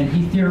 and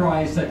he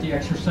theorized that the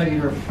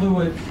extracellular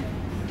fluids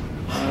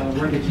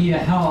were the key to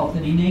health,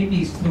 and he named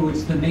these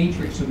fluids the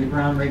matrix, or the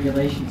ground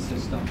regulation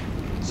system,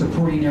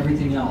 supporting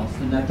everything else,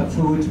 and that the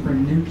fluids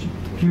bring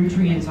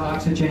nutrients,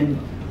 oxygen,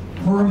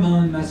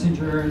 hormone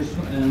messengers,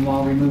 and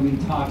while removing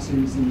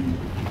toxins and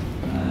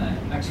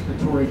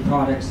excretory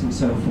products and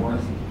so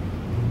forth.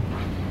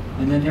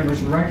 And then there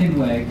was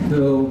Reckenweg,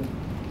 who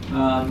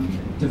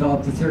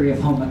developed the theory of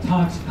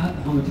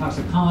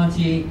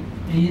homotoxicology,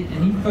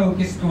 and he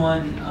focused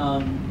on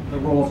the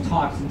role of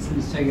toxins in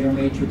the cellular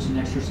matrix and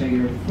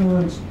extracellular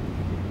fluids,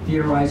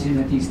 theorizing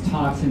that these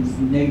toxins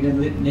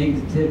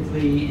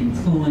negatively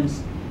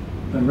influence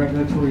the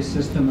regulatory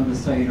system of the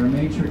cellular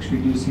matrix,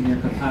 reducing their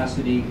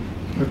capacity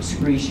for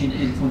excretion,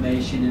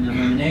 inflammation, and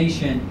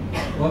elimination.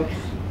 Whoops.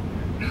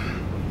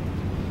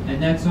 And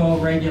that's all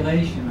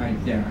regulation right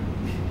there.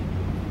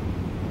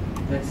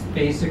 That's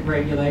basic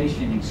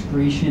regulation: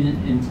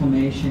 excretion,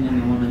 inflammation,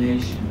 and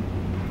elimination.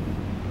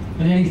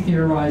 And then he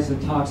theorized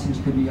that toxins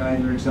could be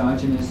either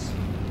exogenous,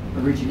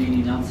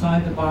 originating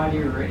outside the body,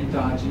 or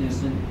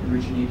endogenous and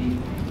originating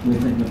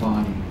within the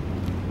body.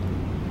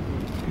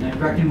 And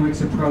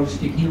Reckenweg's approach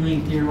to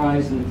healing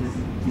theorized that the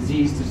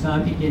disease does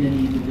not begin in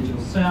the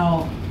individual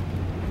cell,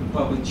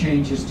 but with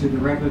changes to the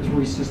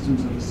regulatory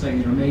systems of the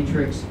cellular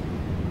matrix.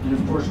 And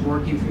of course,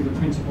 working through the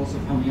principles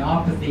of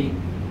homeopathy,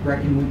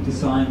 Reckenweg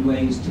designed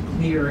ways to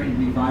clear and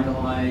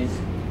revitalize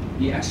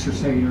the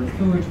extracellular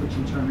fluids, which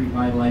in turn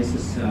revitalizes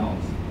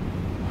cells.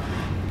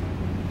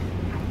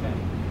 Okay.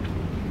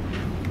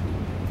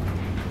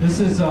 This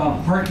is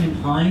Hartmann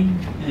Hein,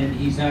 and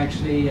he's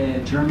actually a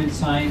German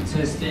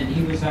scientist, and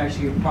he was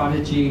actually a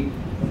prodigy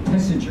of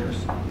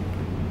Pissinger's.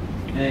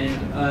 And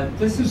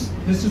this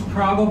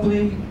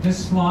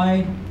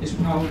slide is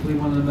probably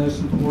one of the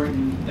most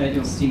important that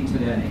you'll see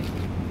today.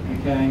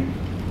 Okay.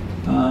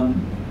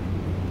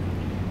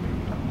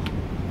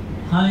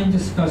 Hein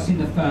discussing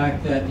the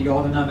fact that the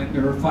autonomic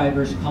nerve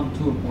fibers come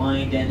to a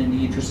blind end in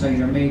the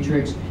intracellular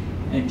matrix,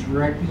 and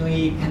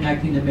directly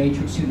connecting the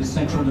matrix to the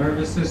central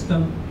nervous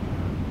system.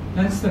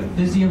 That's the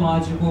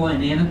physiological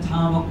and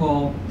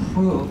anatomical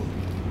proof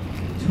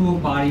to a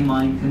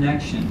body-mind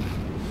connection.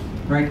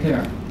 Right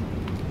there.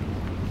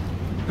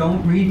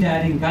 Don't read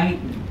that in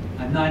Guyton.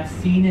 I've not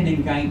seen it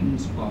in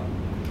Guyton's book.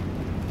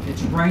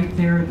 It's right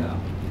there, though.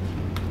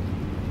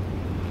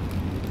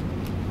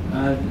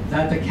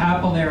 That the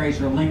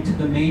capillaries are linked to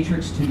the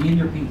matrix, to the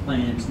endocrine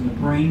glands and the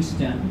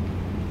brainstem.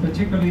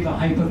 Particularly the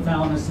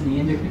hypothalamus and the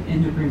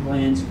endocrine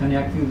glands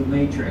connect through the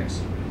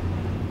matrix.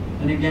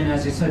 And again,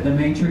 as I said, the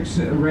matrix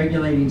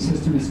regulating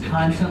system is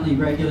constantly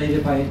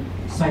regulated by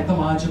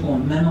psychological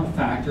and mental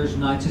factors,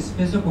 not just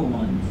physical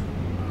ones.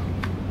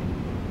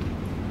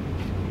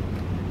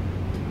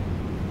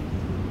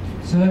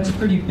 So that's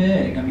pretty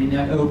big. I mean,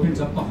 that opens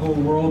up the whole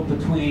world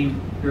between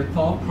your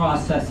thought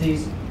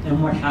processes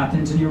and what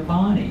happens in your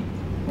body.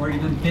 Or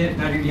even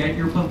better yet,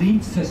 your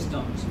belief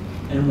systems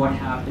and what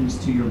happens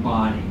to your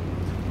body.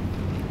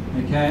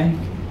 Okay?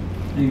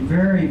 I mean,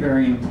 very,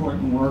 very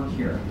important work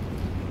here.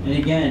 And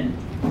again,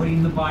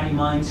 putting the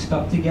body-mind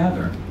stuff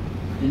together.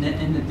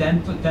 And the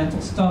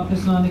dental stuff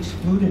is not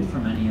excluded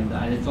from any of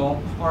that. It's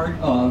all part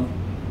of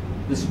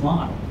this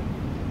model.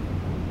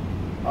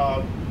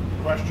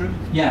 Question?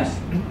 Yes.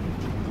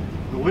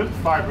 The lymph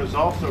fibers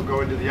also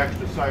go into the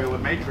extracellular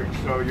matrix,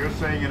 so you're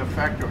saying in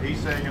effect, or he's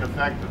saying in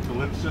effect, that the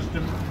lymph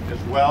system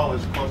as well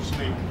is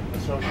closely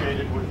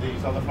associated with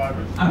these other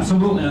fibers?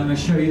 Absolutely. I'm going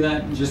to show you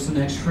that in just the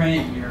next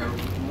frame. You're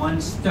one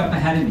step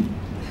ahead of me.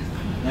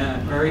 Yeah,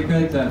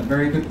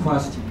 very good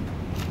question.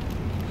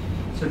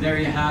 So there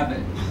you have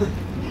it.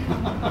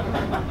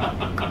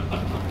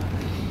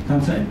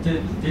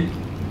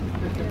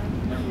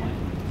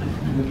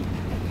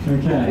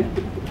 Okay.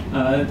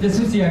 This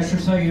is the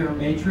extracellular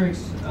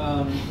matrix.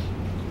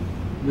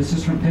 This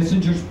is from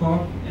Pissinger's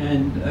book,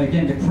 and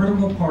again, the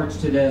critical parts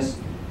to this: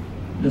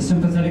 the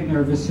sympathetic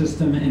nervous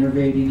system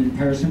innervating and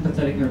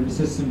parasympathetic nervous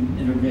system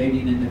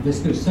innervating, and the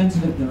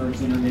viscosensitive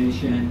nerves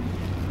innervation.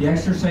 The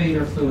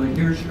extracellular fluid.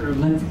 Here's your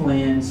lymph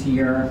glands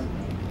here,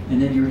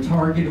 and then your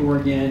target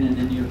organ, and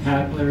then your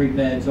capillary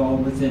beds, all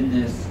within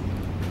this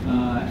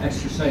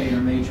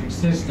extracellular matrix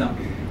system.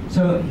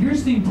 So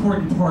here's the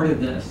important part of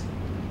this.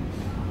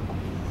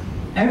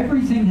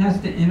 Everything has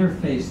to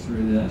interface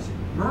through this.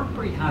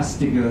 Mercury has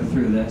to go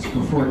through this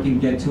before it can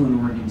get to an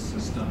organ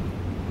system.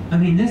 I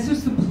mean, this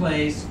is the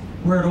place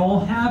where it all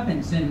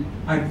happens, and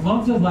I've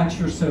loved the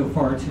lecture so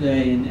far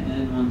today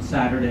and on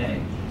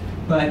Saturday.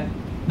 But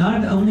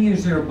not only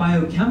is there a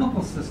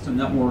biochemical system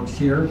that works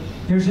here,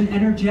 there's an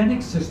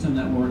energetic system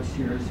that works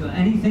here. So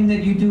anything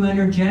that you do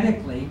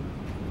energetically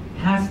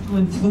has to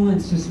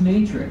influence this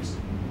matrix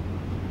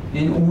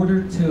in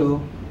order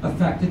to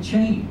affect a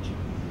change.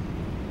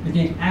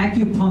 Again,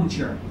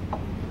 acupuncture.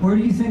 Where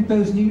do you think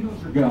those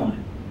needles are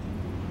going?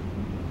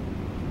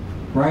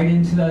 Right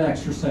into that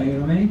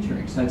extracellular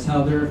matrix. That's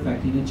how they're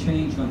affecting a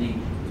change on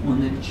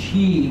the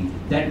chi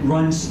that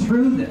runs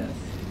through this.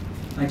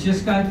 I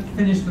just got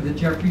finished with the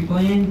Jeffrey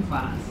Bland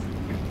class.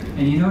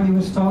 And you know what he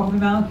was talking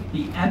about?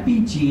 The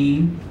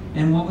epigene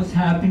and what was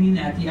happening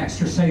at the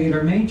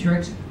extracellular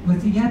matrix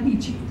with the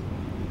epigene.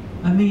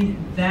 I mean,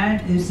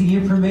 that is the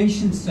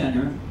information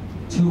center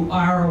to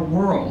our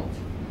world.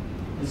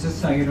 It's a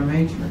cellular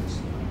matrix.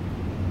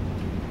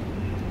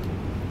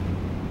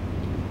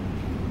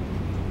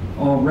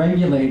 All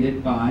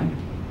regulated by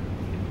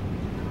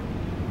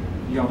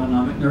the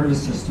autonomic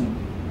nervous system.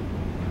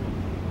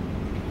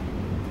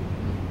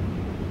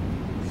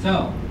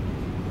 So,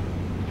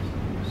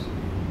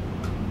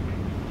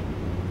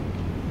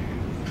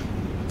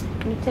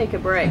 Can you take a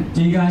break?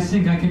 do you guys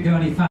think I could go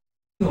any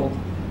field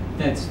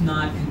that's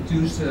not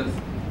conducive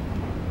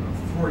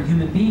for a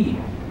human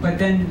being? But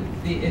then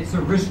it's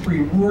a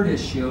risk-reward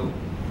issue,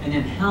 and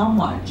then how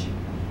much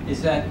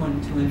is that going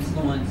to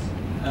influence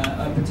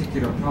a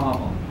particular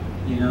problem?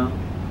 You know,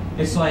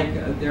 it's like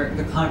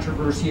the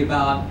controversy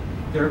about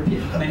there are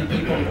many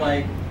people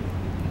like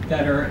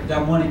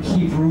that want to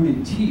keep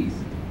rooted teeth,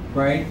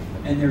 right?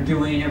 And they're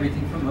doing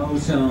everything from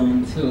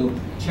ozone to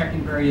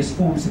checking various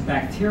forms of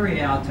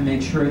bacteria out to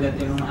make sure that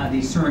they don't have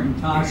these certain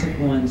toxic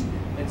ones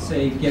that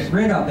say get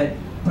rid of it.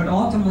 But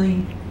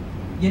ultimately,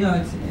 you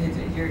know,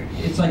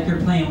 it's like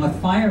you're playing with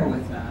fire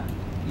with that,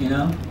 you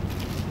know?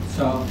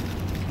 So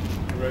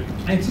Right.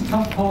 it's a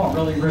tough call,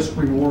 really,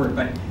 risk-reward,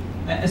 but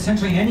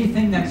essentially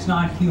anything that's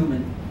not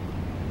human,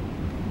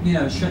 you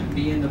know, shouldn't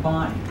be in the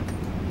body.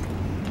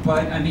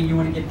 But, I mean, you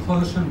want to get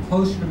closer and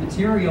closer to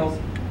materials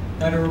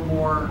that are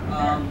more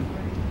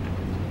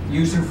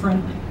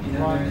user-friendly. You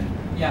know, Ryan,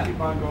 yeah. keep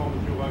on going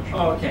with your lecture.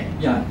 Oh, okay.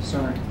 Yeah,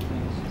 sorry.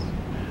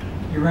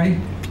 Thanks. You ready?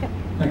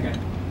 Okay.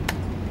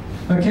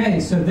 Okay,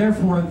 so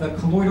therefore the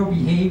colloidal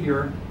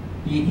behavior,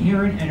 the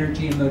inherent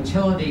energy and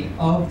motility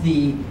of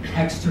the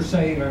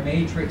extracellular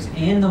matrix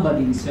and the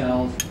living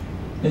cells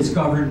is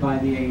governed by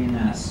the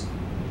ANS.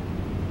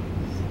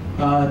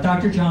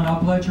 Dr. John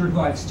Upledger, who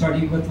I've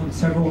studied with on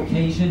several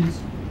occasions,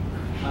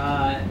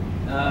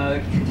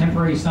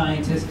 contemporary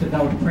scientist,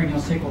 developed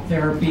craniosacral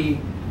therapy.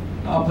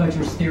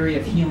 Upledger's theory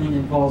of healing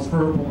involves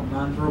verbal and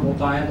nonverbal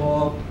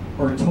dialogue,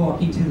 or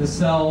talking to the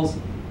cells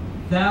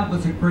that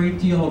was a great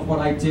deal of what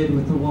I did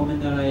with the woman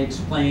that I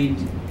explained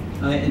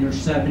in her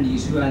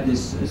 70s who had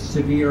this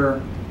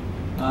severe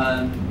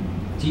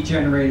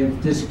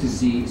degenerative disc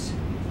disease.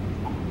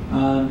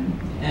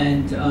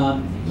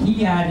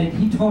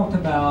 He talked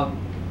about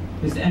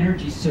this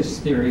energy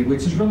cyst theory,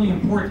 which is really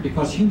important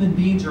because human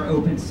beings are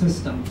open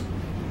systems.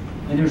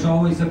 And there's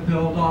always a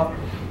buildup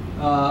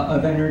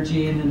of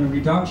energy and then a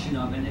reduction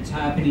of it. And it's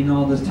happening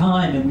all the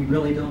time, and we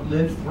really don't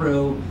live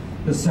through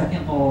the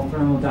second law of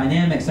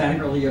thermodynamics. That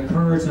really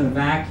occurs in a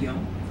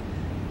vacuum.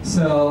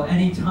 So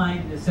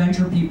anytime this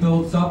entropy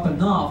builds up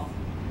enough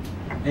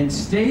and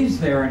stays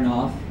there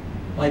enough,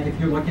 like if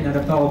you're looking at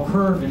a bell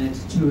curve and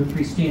it's 2 or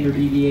 3 standard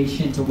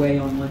deviations away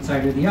on one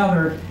side or the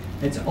other,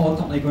 it's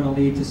ultimately going to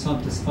lead to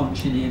some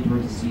dysfunction and or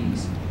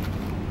disease.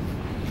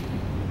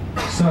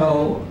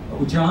 So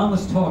John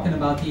was talking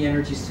about the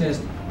energy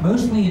cyst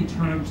mostly in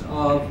terms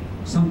of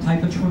some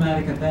type of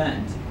traumatic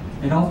event.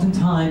 And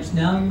oftentimes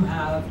now you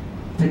have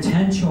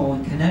potential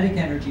and kinetic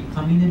energy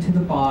coming into the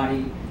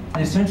body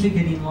and essentially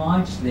getting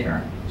lodged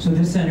there. So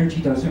this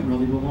energy doesn't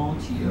really belong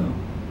to you.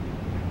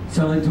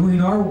 So in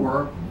doing our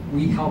work,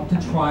 we help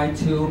to try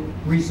to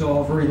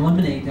resolve or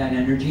eliminate that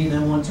energy, and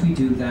then once we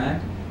do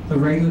that, the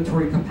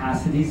regulatory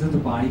capacities of the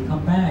body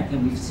come back,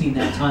 and we've seen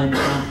that time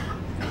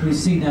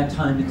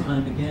and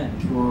time again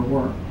through our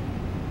work.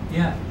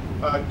 Yeah.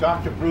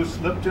 Dr. Bruce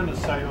Lipton, a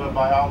cellular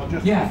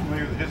biologist, yeah. Are you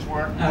familiar with his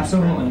work?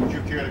 Absolutely. Would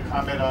you care to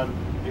comment on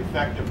the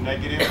effect of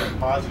negative and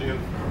positive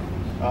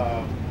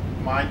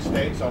mind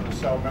states on the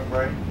cell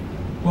membrane?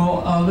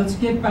 Well, let's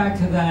get back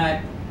to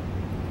that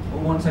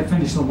once I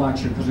finish the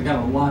lecture, because I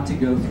got a lot to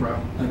go through.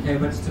 Okay,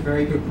 but it's a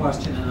very good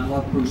question, and I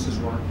love Bruce's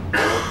work.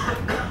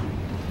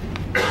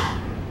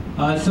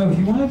 So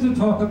he wanted to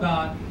talk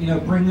about,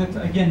 bring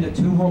again the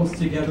two worlds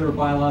together of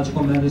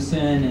biological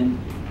medicine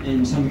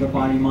and some of the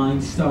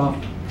body-mind stuff.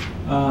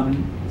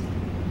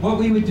 What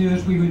we would do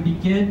is we would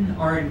begin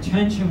our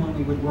intention when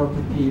we would work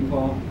with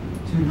people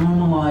to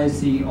normalize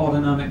the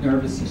autonomic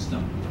nervous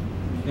system.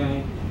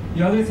 Okay.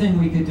 The other thing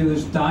we could do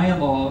is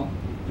dialogue.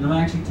 And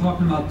I'm actually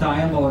talking about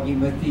dialoguing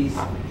with these,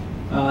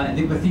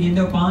 with the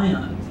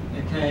endobions,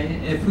 okay?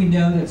 If we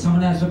know that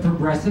someone has a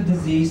progressive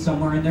disease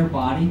somewhere in their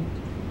body,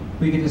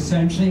 we could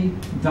essentially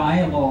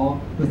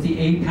dialogue with the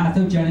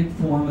apathogenic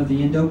form of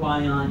the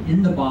endobion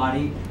in the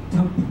body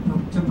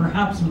to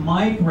perhaps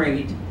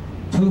migrate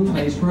to a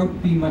place where it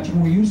would be much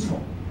more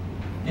useful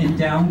in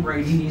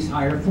downgrading these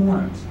higher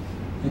forms,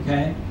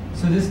 okay?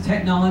 So this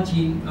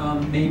technology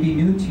may be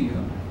new to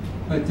you,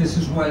 but this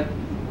is what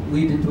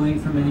we've been doing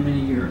for many,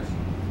 many years.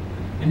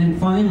 And then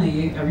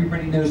finally,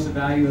 everybody knows the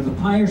value of the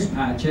Peyer's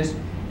patches,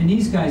 and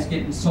these guys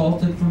get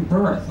insulted from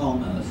birth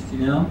almost,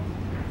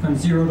 From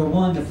 0 to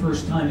 1, the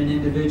first time an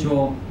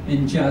individual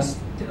ingests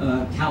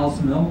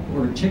cow's milk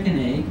or a chicken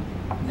egg,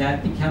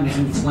 that becomes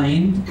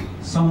inflamed.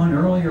 Someone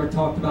earlier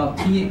talked about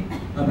T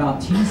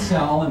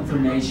cell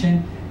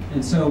inflammation,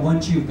 and so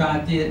once you've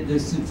got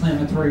this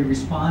inflammatory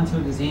response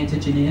or this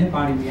antigen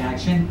antibody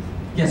reaction,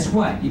 guess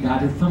what? You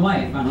got it for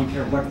life. I don't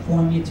care what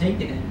form you take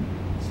it in.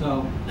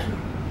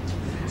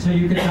 So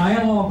you could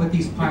dialogue with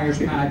these Peyer's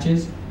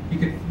patches. You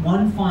could,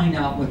 1, find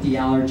out what the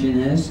allergen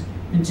is,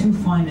 and 2,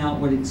 find out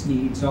what its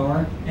needs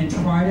are, and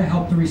try to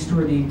help to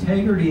restore the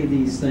integrity of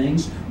these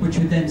things, which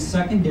would then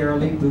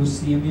secondarily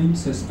boost the immune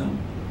system.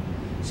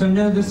 So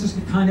no, this is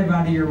kind of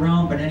out of your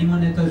realm, but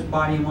anyone that does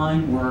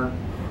body-mind work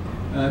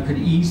could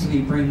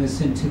easily bring this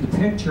into the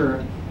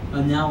picture,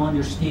 now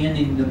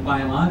understanding the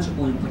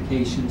biological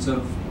implications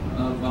of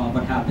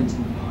what happens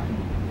in the body.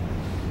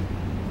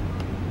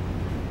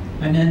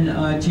 And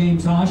then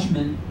James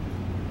Oshman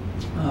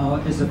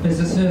is a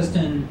physicist,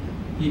 and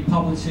he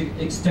published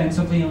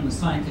extensively on the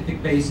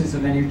scientific basis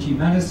of energy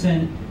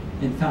medicine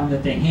and found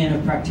that the hand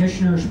of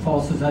practitioners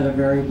pulses at a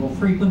variable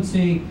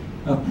frequency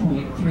of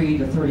 0.3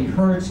 to 30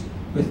 hertz,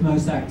 with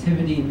most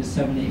activity in the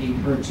 7 to 8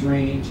 hertz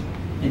range,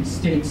 and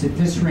states that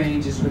this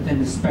range is within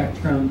the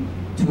spectrum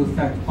to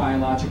affect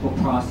biological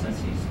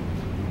processes.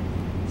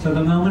 So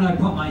the moment I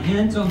put my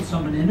hands on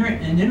someone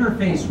and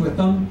interface with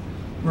them,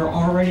 we're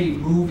already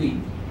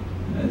moving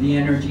the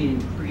energy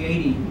and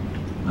creating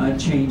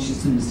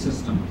changes in the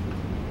system.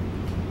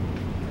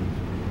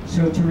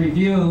 So to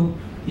review,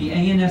 the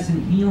ANS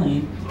in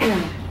healing,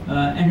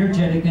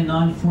 energetic and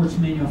non-force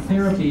manual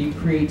therapy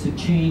creates a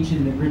change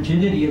in the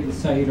rigidity of the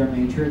cellular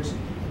matrix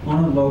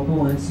on a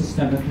local and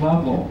systemic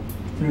level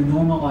through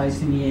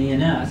normalizing the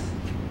ANS.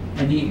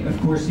 And of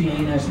course the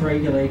ANS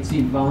regulates the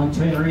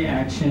involuntary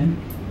action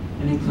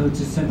and includes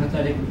the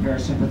sympathetic and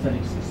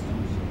parasympathetic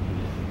systems.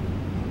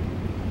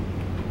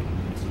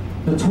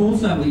 The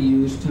tools that we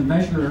use to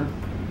measure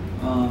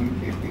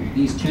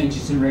these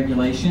changes in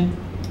regulation,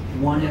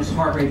 one is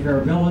heart rate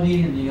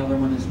variability and the other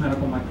one is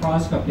medical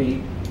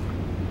microscopy.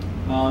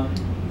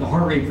 The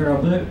heart rate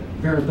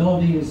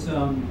variability is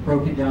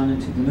broken down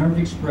into the Nerve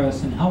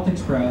Express and Health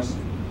Express,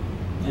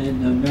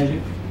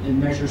 and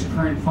measures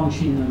current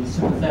functioning of the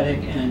sympathetic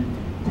and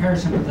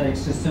parasympathetic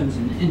systems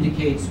and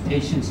indicates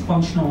patient's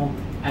functional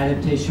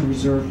adaptation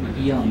reserve for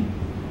healing.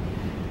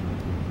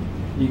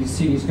 You can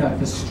see he's got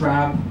the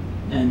strap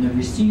and the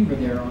receiver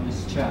there on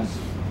his chest.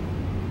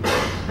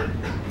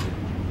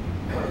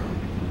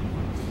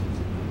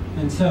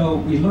 And so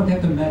we look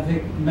at the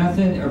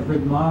method of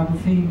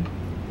rhythmography,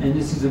 and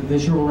this is a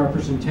visual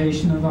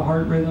representation of the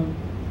heart rhythm,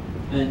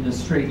 and the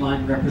straight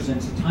line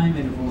represents the time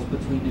intervals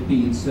between the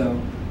beats. So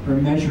we're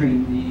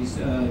measuring these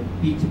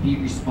beat-to-beat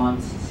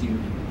responses here.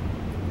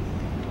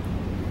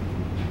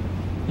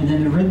 And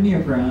then the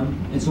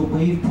rhythmiogram is a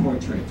wave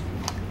portrait.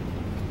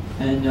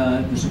 And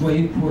this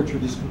wave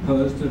portrait is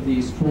composed of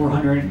these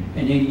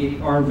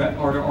 488 R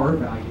to R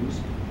values.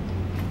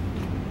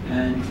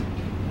 And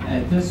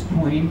at this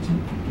point,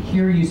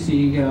 here you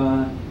see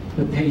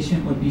the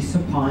patient would be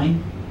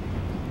supine.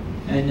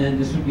 And then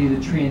this would be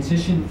the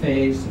transition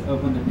phase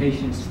of when the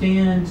patient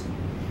stands.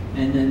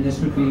 And then this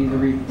would be the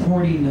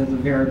reporting of the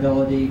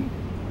variability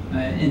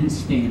in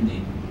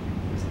standing.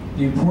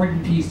 The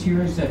important piece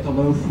here is that the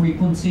low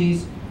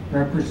frequencies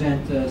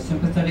represent the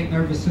sympathetic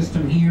nervous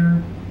system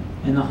here,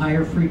 and the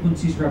higher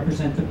frequencies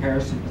represent the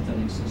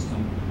parasympathetic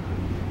system.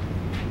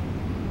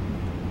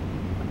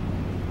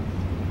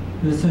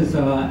 This is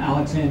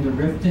Alexander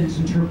Rifton's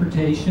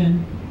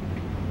interpretation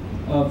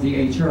of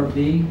the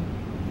HRV,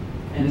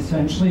 and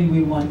essentially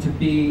we want to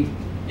be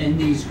in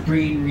these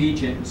green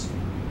regions.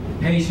 The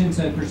patients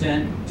that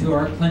present to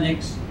our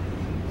clinics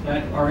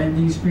that are in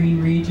these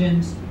green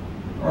regions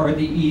are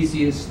the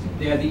easiest,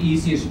 they have the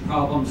easiest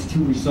problems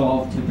to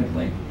resolve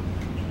typically.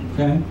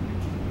 Okay?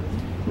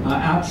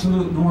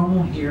 Absolute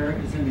normal here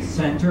is in the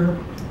center,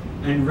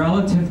 and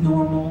relative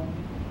normal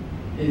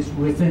is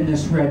within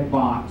this red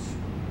box.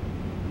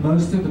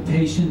 Most of the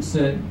patients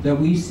that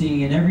we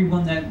see, and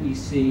everyone that we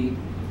see,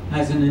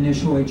 has an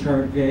initial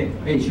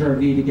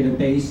HRV to get a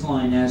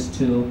baseline as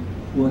to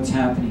what's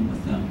happening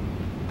with them.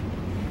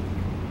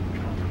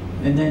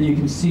 And then you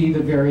can see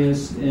the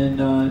various in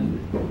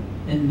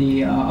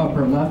the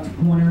upper left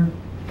corner.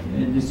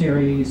 In this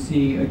area you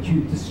see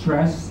acute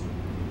distress.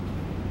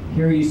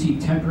 Here you see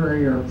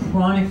temporary or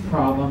chronic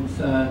problems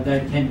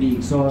that can be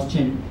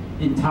exhaustion,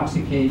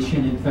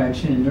 intoxication,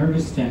 infection, and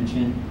nervous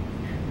tension.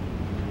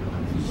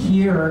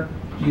 Here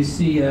you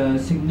see a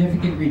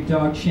significant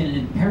reduction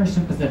in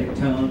parasympathetic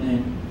tone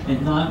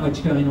and not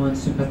much going on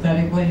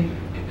sympathetically.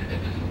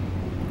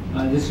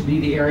 This would be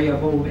the area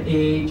of old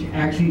age.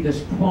 Actually,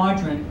 this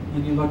quadrant,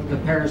 when you look at the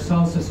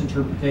Paracelsus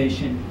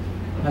interpretation,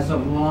 has a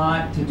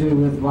lot to do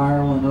with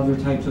viral and other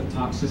types of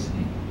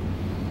toxicity.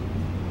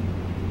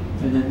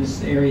 And then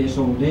this area is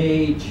old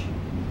age,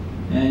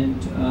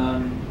 and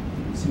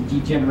some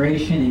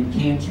degeneration and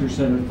cancers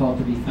that are thought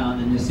to be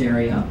found in this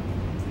area.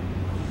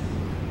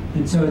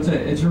 And so it's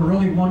a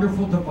really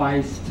wonderful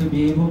device to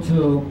be able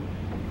to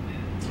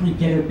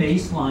get a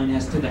baseline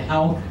as to the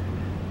health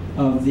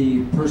of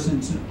the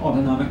person's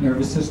autonomic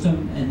nervous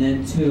system, and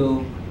then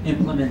to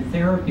implement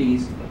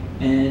therapies.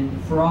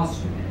 And for us,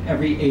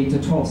 every 8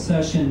 to 12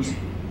 sessions,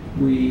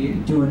 we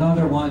do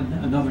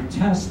another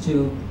test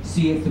to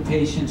see if the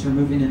patients are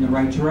moving in the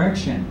right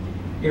direction,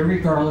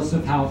 irregardless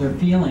of how they're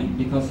feeling,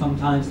 because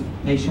sometimes the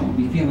patient will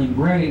be feeling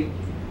great,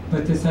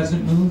 but this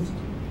hasn't moved.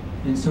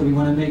 And so we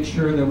want to make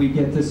sure that we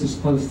get this as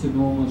close to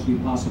normal as we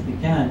possibly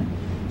can.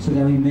 So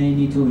then we may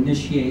need to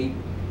initiate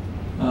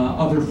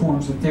other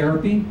forms of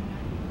therapy,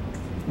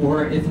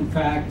 or if in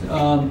fact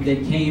they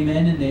came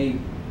in and they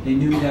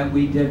knew that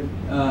we did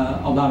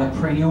a lot of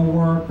cranial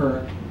work,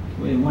 or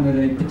we wanted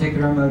a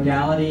particular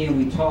modality, and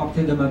we talked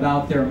to them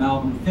about their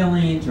amalgam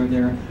fillings or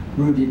their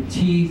rooted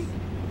teeth.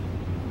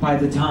 By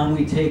the time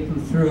we take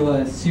them through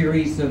a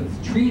series of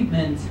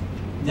treatments,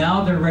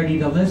 now they're ready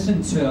to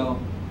listen to,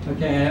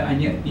 okay, I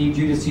need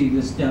you to see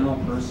this dental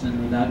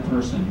person or that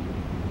person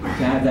to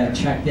have that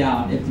checked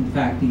out if in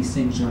fact these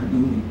things aren't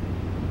moving.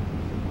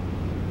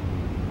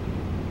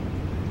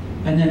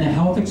 And then the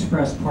Health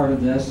Express part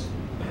of this,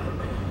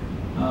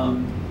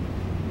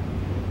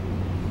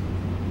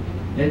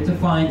 it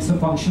defines the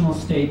functional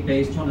state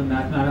based on a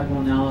mathematical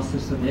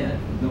analysis of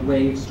the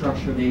wave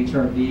structure of the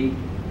HRV,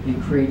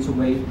 and creates a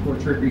wave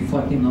portrait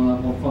reflecting the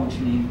level of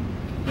functioning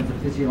of the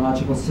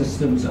physiological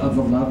systems of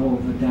the level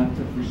of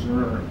adaptive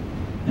reserve.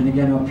 And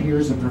again, up here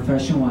is a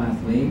professional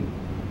athlete,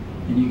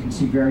 and you can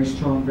see very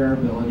strong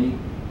variability.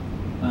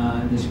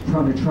 This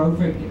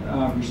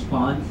chronotrophic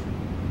response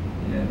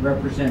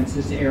represents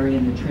this area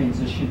in the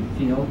transition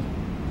field,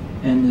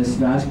 and this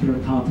vascular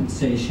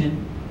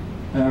compensation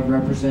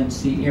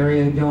represents the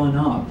area going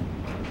up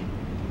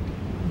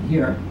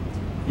here.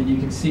 And you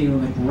can see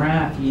on the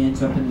graph he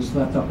ends up in this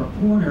left upper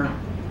corner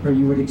where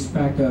you would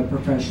expect a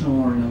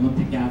professional or an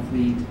Olympic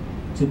athlete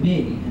to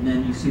be. And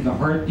then you see the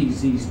heart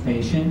disease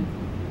patient,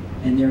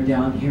 and they're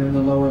down here in the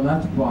lower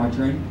left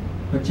quadrant.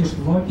 But just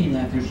looking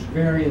at, there's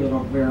very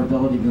little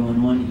variability going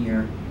on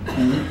here,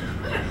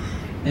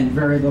 and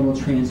very little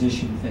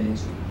transition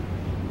phase.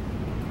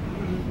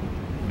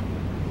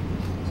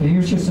 So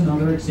here's just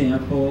another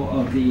example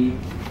of the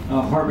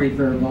heart rate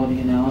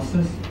variability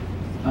analysis.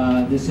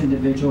 This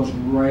individual's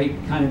right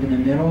kind of in the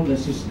middle.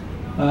 This is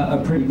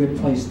a pretty good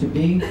place to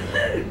be.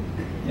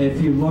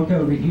 If you look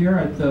over here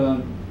at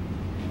the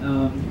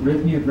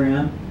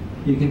rhythmiogram,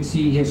 You can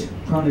see his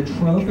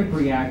chronotropic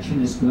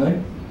reaction is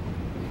good,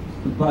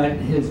 but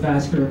his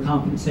vascular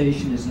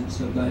compensation isn't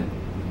so good.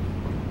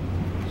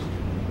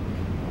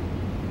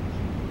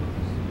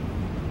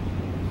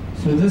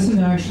 So this is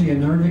actually a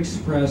nerve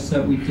express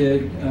that we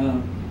did.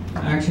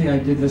 Actually, I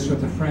did this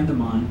with a friend of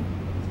mine,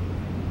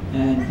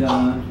 and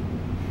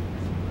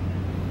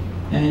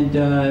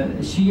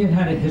she had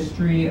had a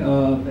history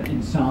of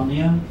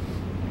insomnia,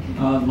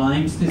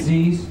 Lyme's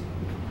disease,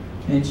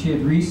 and she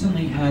had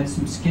recently had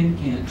some skin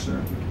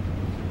cancer.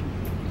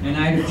 And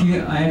I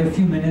had a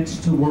few minutes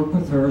to work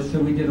with her, so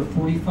we did a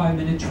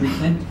 45-minute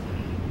treatment.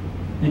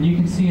 And you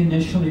can see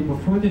initially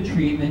before the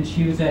treatment,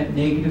 she was at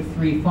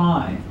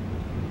 -3.5.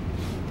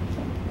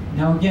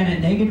 Now again,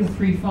 at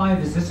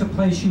 -3.5, is this a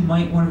place you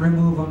might want to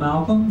remove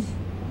amalgams?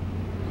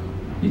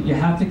 You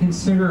have to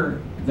consider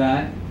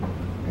that,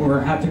 or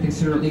have to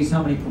consider at least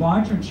how many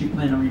quadrants you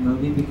plan on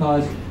removing,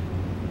 because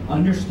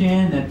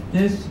understand that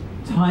this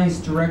ties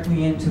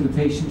directly into the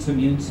patient's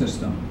immune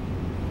system.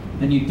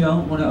 And you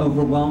don't want to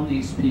overwhelm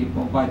these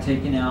people by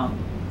taking out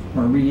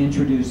or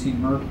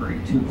reintroducing mercury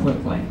too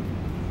quickly.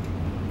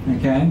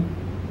 Okay?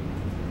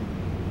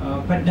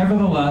 But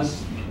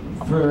nevertheless,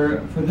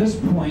 for this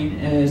point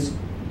is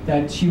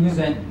that she was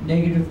at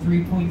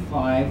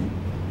 -3.5.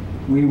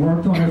 We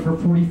worked on her for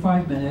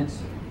 45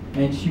 minutes,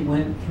 and she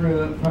went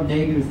through from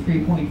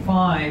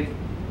 -3.5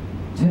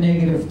 to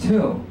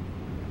 -2.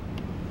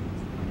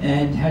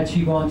 And had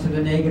she gone to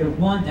the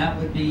 -1, that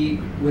would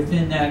be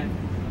within that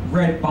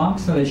red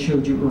box that I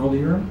showed you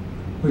earlier,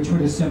 which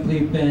would have simply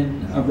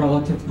been a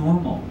relative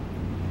normal.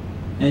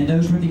 And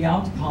those were the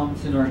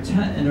outcomes in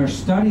our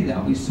study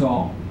that we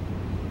saw,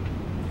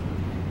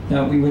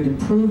 that we would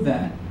improve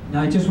that.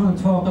 Now I just want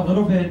to talk a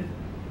little bit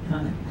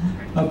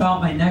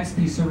about my next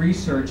piece of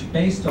research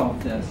based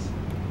off this.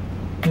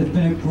 There's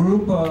been a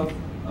group of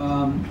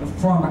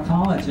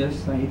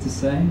pharmacologists, I hate to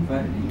say,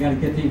 but you got to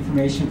get the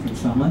information from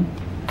someone,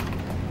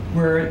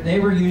 where they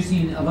were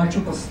using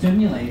electrical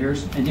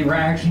stimulators, and they were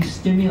actually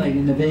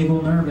stimulating the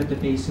vagal nerve at the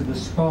base of the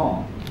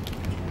skull.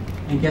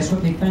 And guess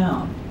what they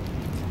found?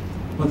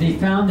 Well, they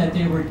found that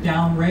they were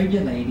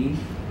down-regulating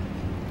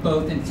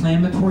both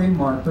inflammatory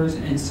markers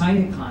and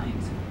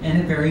cytokines in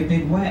a very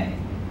big way.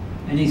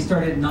 And they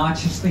started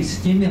noxiously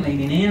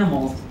stimulating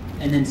animals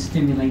and then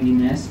stimulating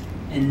this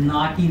and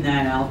knocking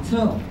that out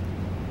too.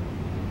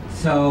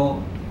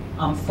 So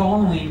I'm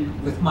following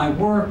with my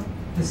work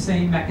the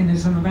same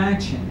mechanism of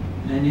action.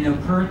 And you know,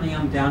 currently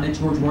I'm down at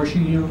George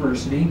Washington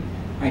University.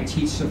 I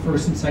teach the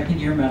first and second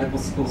year medical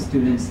school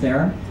students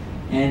there,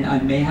 and I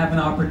may have an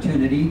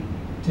opportunity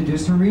to do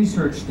some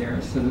research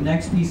there. So the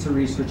next piece of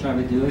research I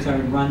would do is I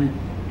would run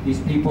these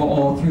people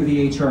all through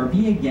the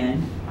HRV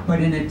again, but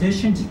in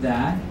addition to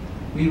that,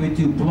 we would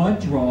do blood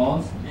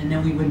draws, and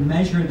then we would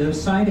measure those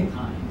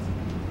cytokines.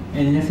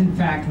 And if in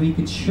fact we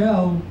could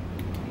show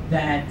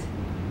that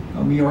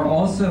we are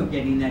also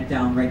getting that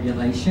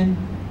downregulation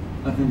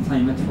of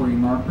inflammatory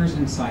markers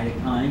and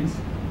cytokines,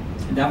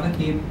 that would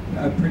be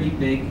a pretty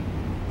big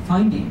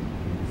finding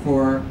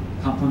for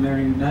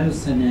complementary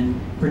medicine, and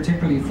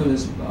particularly for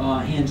this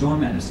hands-on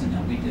medicine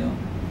that we do.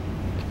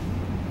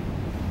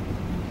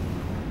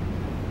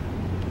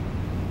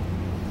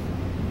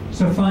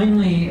 So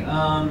finally,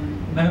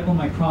 medical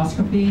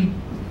microscopy.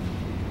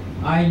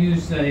 I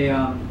use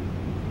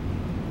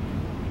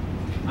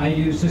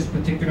this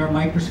particular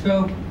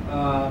microscope.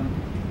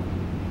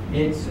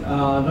 It's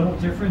a little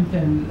different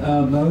than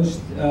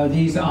most.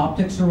 These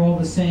optics are all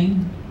the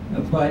same,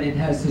 but it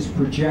has this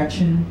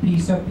projection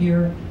piece up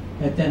here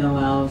that then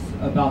allows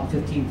about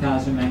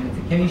 15,000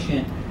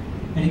 magnification.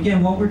 And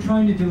again, what we're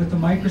trying to do with the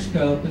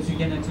microscope is,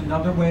 again, it's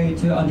another way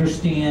to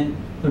understand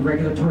the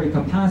regulatory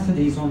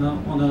capacities on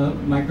a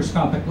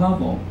microscopic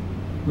level.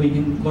 We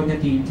can look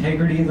at the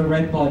integrity of the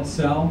red blood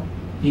cell,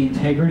 the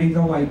integrity of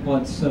the white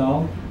blood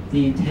cell,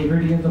 the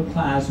integrity of the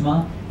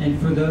plasma, and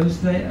for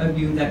those of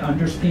you that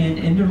understand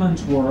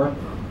Enderlin's work,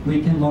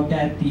 we can look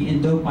at the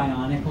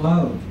endobionic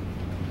load.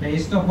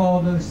 Based off all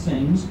of those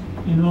things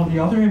and all the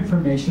other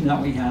information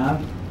that we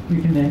have, we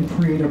can then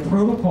create a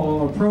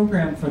protocol or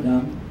program for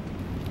them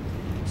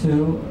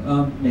to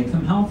make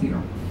them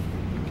healthier.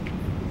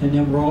 And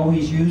then we're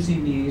always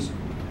using these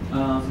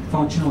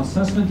functional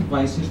assessment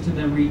devices to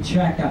then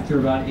recheck after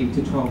about 8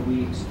 to 12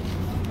 weeks.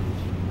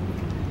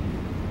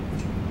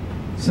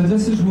 So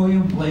this is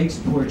William Blake's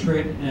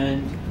portrait,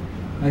 and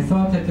I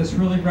thought that this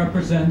really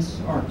represents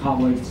our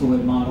colloid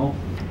fluid model.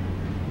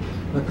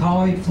 The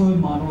colloid fluid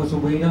model is a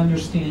way to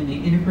understand the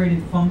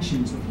integrated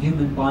functions of the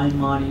human body,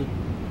 mind,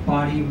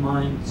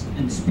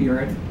 and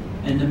spirit,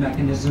 and the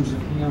mechanisms of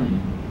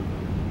healing.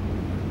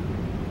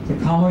 The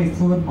colloid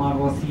fluid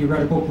model, a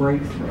theoretical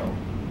breakthrough.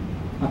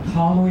 A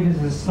colloid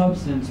is a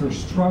substance or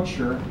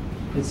structure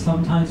that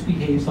sometimes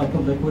behaves like a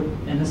liquid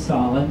and a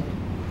solid.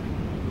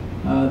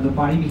 The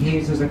body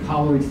behaves as a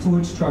colloid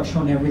fluid structure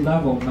on every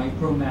level,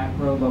 micro,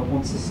 macro, local,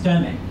 and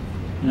systemic.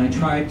 And I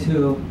tried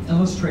to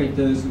illustrate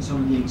those in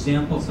some of the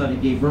examples that I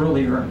gave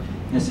earlier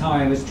as how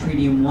I was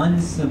treating one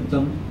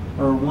symptom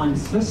or one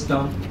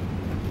system,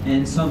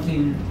 and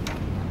something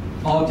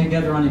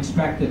altogether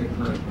unexpected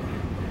occurred.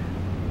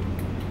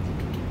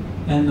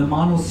 And the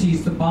model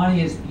sees the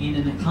body as being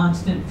in a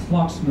constant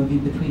flux moving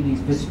between these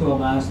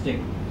viscoelastic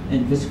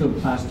and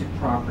viscoplastic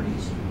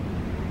properties.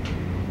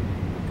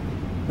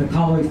 The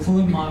colloid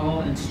fluid model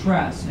and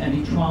stress,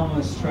 any trauma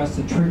or stress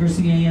that triggers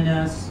the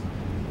ANS,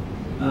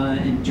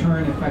 in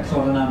turn affects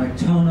autonomic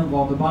tone of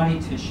all the body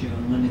tissue.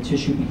 And when the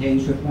tissue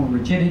behaves with more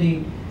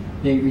rigidity,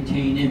 they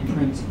retain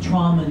imprints of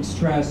trauma and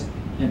stress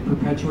and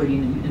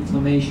perpetuating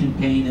inflammation,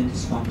 pain, and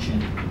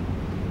dysfunction.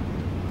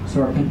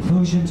 So our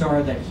conclusions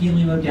are that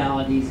healing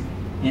modalities,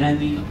 and I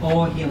mean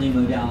all healing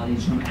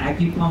modalities, from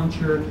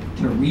acupuncture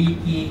to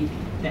Reiki,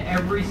 to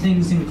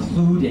everything's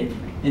included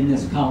in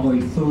this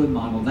colloid fluid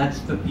model. That's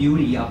the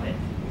beauty of it.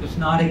 It does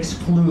not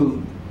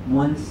exclude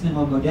one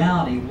single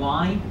modality.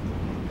 Why?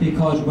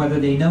 Because whether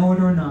they know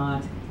it or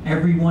not,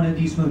 every one of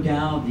these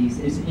modalities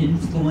is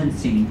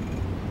influencing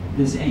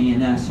this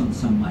ANS in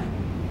some way.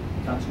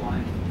 That's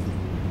why.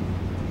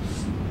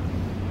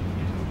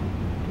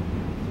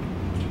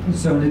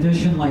 So in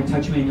addition, light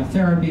touch manual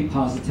therapy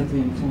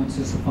positively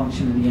influences the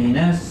function of the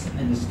ANS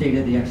and the state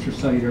of the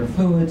extracellular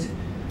fluids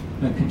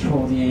that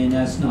control the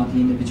ANS, not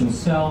the individual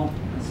cell.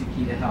 That's the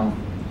key to health.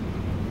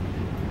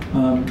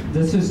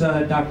 This is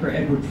Dr.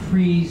 Edward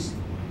Fries.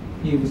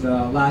 He was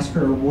a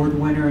Lasker Award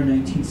winner in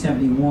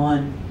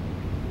 1971.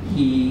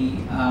 He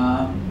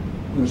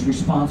was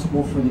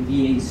responsible for the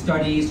VA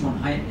studies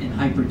in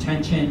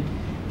hypertension.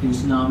 He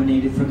was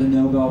nominated for the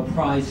Nobel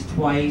Prize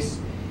twice.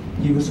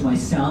 He was my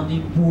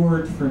sounding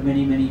board for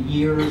many, many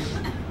years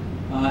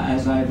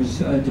as I was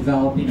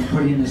developing and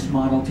putting this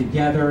model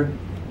together.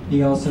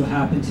 He also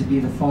happened to be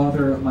the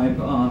father of my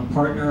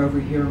partner over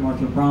here,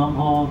 Martha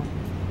Bromhall.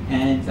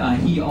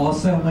 And he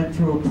also went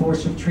through a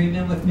course of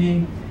treatment with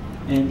me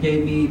and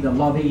gave me the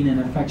loving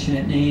and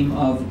affectionate name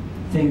of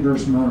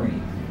Fingers Murray.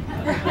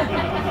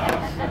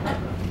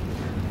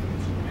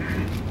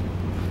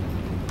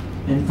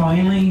 And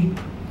finally,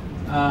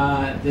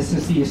 this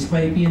is the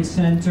Asclepian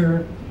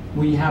Center.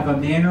 We have a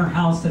manor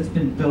house that's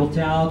been built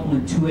out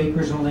on 2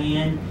 acres of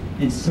land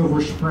in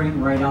Silver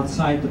Spring, right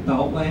outside the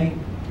Beltway.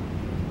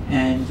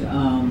 And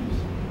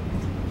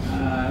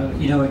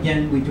you know,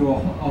 again, we do a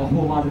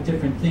whole lot of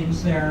different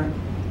things there,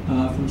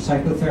 from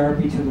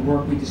psychotherapy to the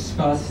work we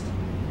discussed.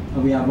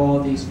 We have all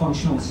these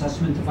functional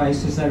assessment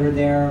devices that are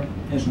there,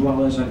 as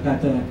well as I've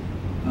got the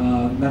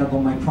medical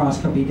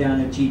microscopy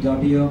down at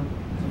GW,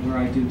 where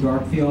I do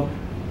dark field.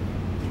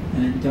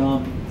 And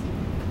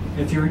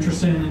if you're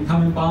interested in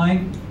coming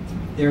by,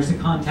 there's the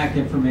contact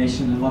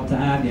information. I'd love to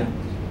have you.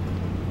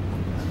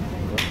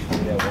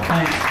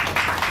 Thanks.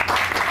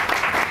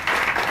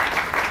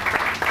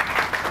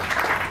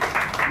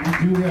 We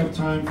do have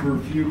time for a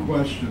few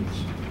questions.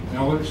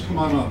 Alex, come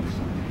on up.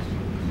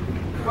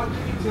 What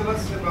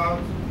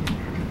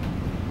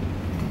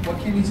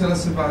can you tell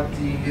us about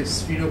the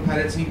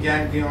sphenopalatine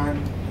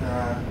ganglion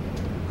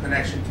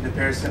connection to the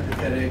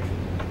parasympathetic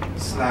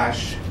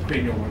 /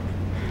 cranial work?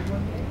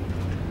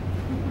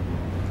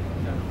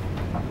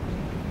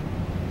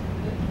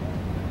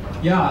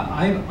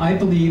 Yeah, I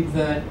believe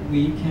that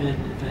we can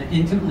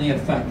intimately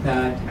affect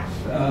that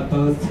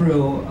both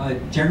through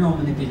general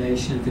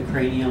manipulation of the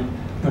cranium,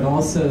 but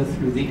also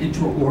through the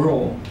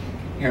intraoral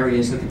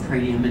areas of the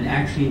cranium, and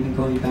actually even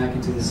going back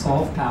into the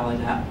soft palate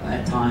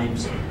at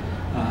times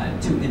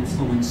to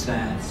influence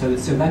that. So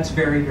that's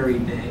very, very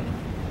big.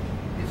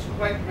 It's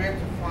quite rare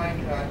to find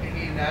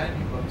any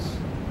anatomy books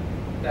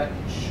that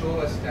show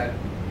us that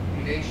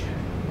relation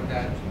or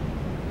that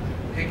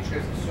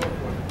pictures and so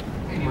forth.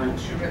 Any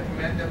books you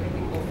recommend that we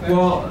can go fetch?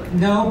 Well,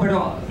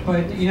 no,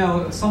 but you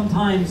know,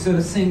 sometimes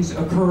those things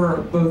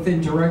occur both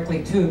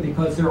indirectly too,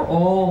 because they're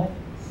all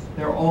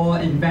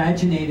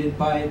invaginated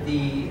by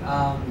the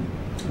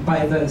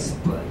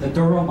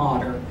dura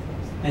mater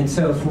and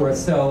so forth.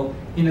 So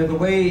you know, the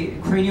way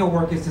cranial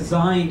work is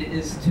designed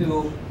is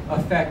to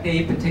affect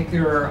a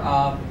particular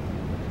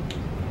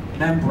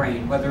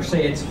membrane, whether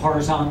say it's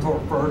horizontal or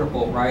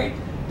vertical, right?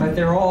 But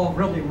they're all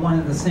really one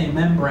and the same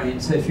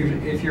membrane. So if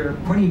you're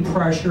putting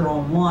pressure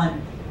on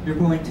one, you're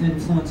going to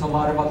influence a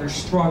lot of other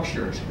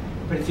structures.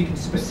 But if you can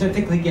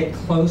specifically get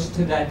close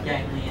to that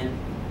ganglion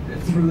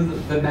through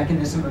the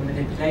mechanism of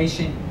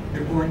manipulation,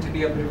 you're going to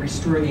be able to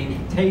restore the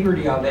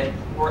integrity of it,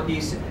 or at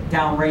least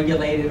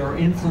down-regulate it or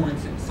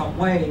influence it in some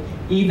way,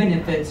 even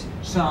if it's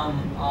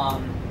some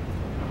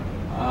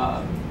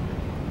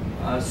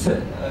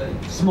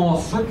small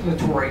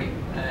circulatory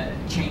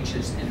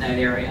changes in that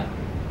area.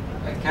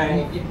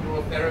 Okay.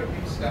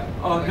 Neurotherapy stuff.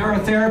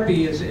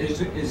 Neurotherapy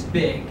is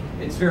big.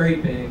 It's very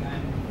big.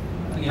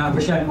 And, you know, I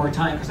wish I had more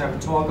time because I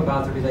would talk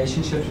about the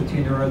relationships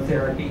between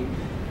neurotherapy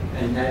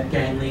and that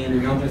ganglion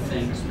and other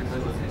things,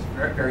 because it's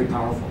very, very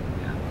powerful.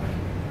 Yeah.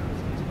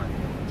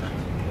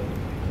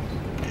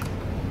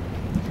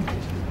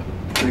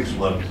 Thanks,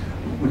 Len.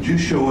 Would you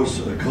show us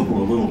a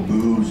couple of little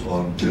moves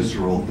on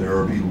visceral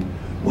therapy?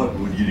 What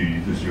would you do?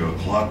 You just do a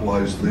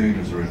clockwise thing?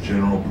 Is there a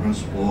general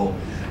principle?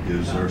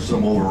 Is there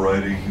some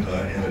overriding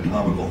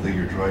anatomical thing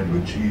you're trying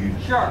to achieve?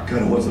 Sure.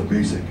 Kind of what's the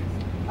basic?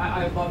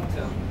 I'd love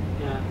to,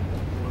 yeah.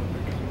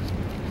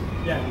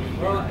 Yeah,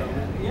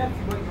 yeah, you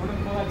want to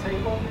pull that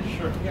table?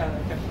 Sure. Yeah,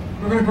 okay.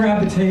 We're going to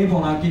grab a table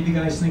and I'll give you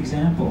guys an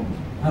example.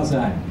 How's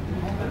that?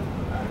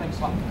 Thanks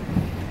a lot.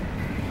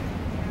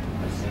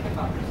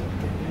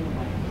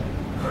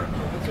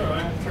 That's all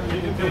right.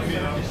 You can take me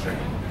out. Just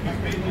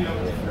beat me up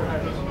before,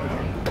 it doesn't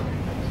matter.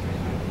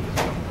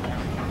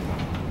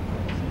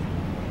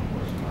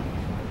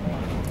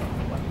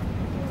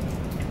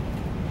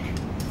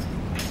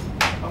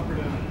 Up or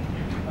down?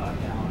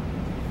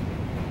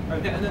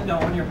 Down. No,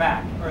 on your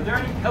back. Are there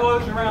any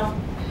pillows around?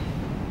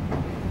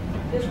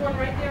 There's one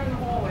right there in the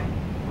hallway.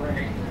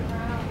 Great.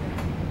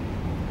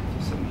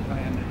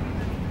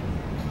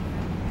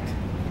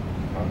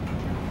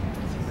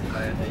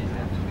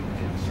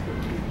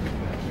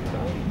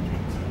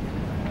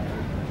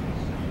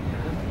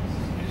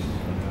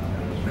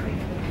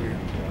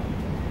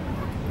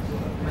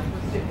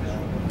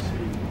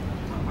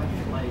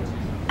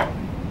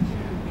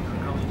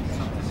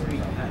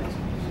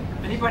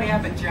 Anybody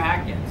have a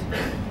jacket?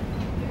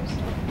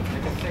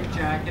 Like a thick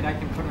jacket I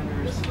can put under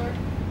his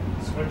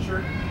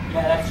sweatshirt?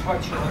 Yeah, that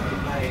sweatshirt would be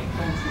great.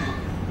 Thank you.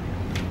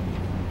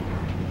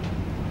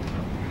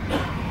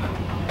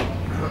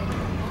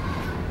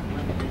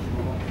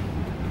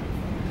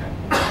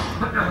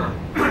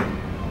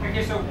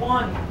 Okay, so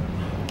one.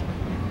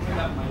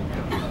 That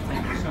might go.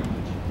 Thank you so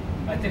much.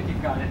 I think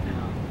you've got it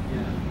now.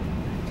 Yeah.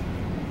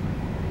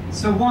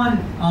 So one,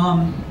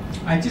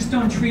 I just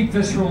don't treat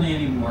viscerally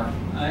anymore.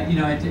 You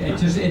know,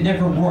 it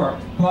never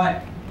worked.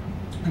 But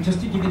just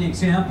to give you an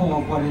example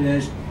of what it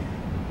is,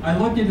 I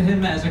looked at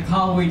him as a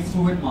colloid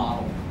fluid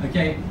model.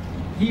 Okay,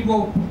 he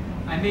will.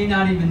 I may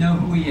not even know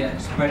who he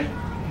is, but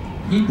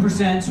he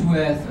presents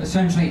with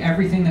essentially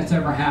everything that's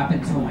ever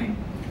happened to him.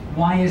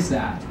 Why is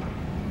that?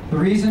 The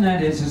reason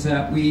that is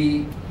that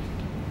we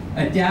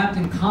adapt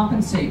and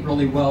compensate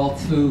really well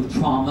to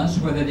traumas,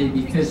 whether they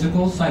be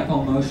physical,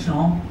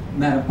 psycho-emotional,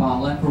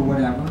 metabolic, or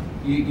whatever.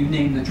 You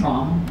name the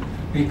trauma.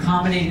 We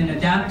accommodate and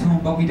adapt to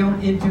them, but we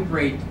don't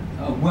integrate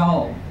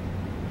well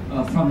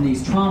from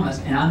these traumas,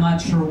 and I'm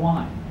not sure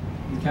why.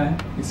 Okay?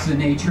 It's the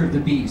nature of the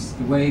beast,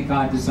 the way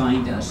God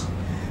designed us.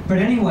 But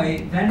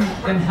anyway, then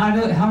how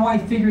do I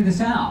figure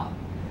this out?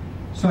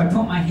 So I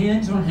put my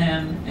hands on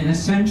him, and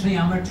essentially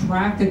I'm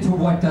attracted to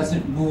what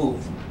doesn't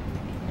move.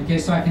 Okay,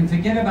 so I can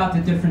forget about the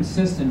different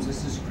systems.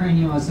 This is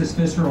cranial, is this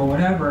visceral,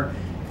 whatever,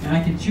 and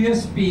I can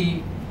just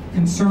be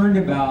concerned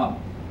about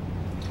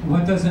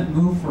what doesn't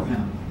move for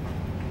him.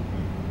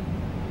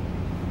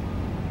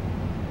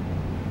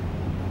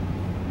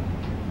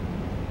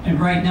 And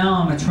right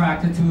now I'm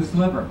attracted to his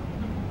liver.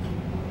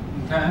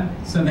 Okay?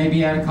 So maybe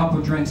he had a couple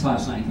of drinks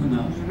last night, who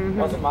knows?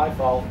 Wasn't my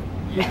fault.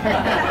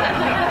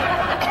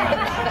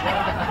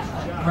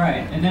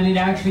 Right, and then it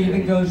actually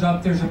even goes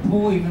up, there's a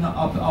pool even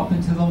up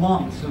into the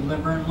lungs, so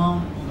liver and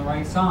lung on the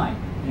right side,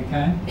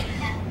 okay?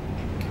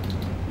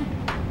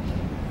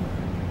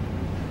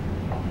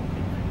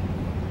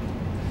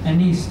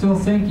 And he's still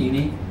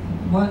thinking,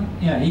 what?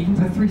 Yeah, he can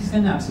put 3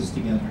 synapses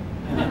together.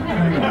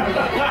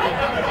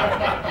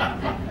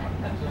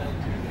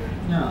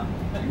 No,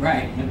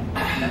 right.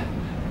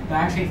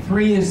 Actually,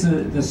 3 is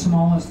the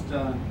smallest.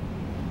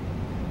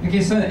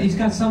 Okay, so he's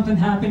got something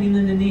happening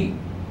in the knee.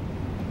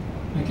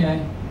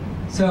 Okay,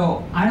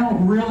 so I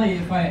don't really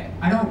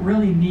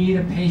need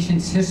a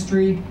patient's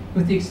history.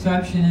 With the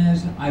exception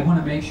is I want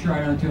to make sure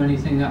I don't do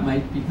anything that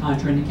might be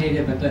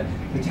contraindicated. But the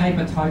type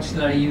of touch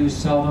that I use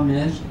seldom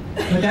is.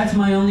 But that's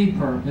my only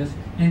purpose.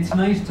 And it's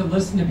nice to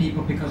listen to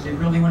people because they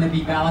really want to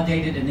be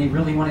validated and they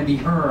really want to be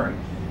heard.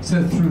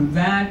 So through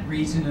that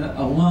reason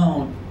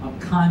alone, I'm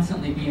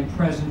constantly being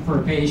present for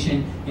a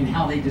patient in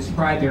how they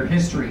describe their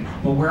history.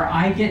 But where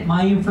I get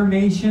my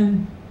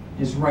information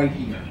is right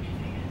here.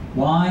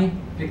 Why?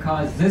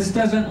 Because this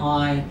doesn't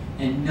lie,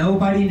 and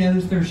nobody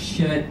knows their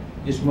shit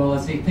as well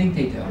as they think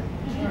they do.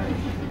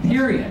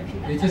 Period.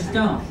 They just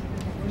don't.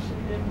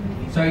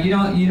 So you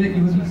would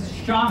be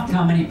shocked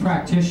how many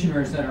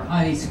practitioners that are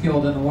highly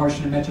skilled in the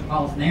Washington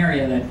metropolitan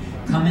area that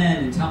come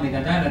in and tell me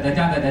da da da da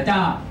da da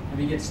da, and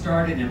we get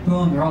started and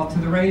boom, they're off to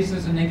the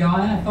races, and they go,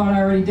 I thought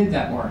I already did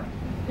that work.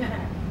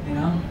 You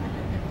know,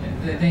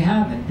 they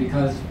haven't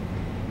because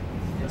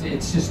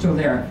it's just still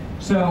there.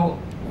 So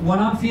what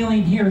I'm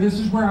feeling here, this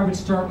is where I would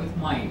start with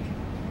Mike.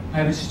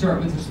 I would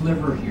start with his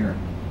liver here.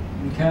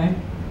 Okay.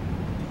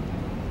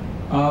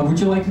 Would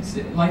you like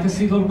to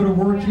see a little bit of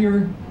work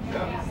here?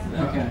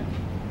 Okay.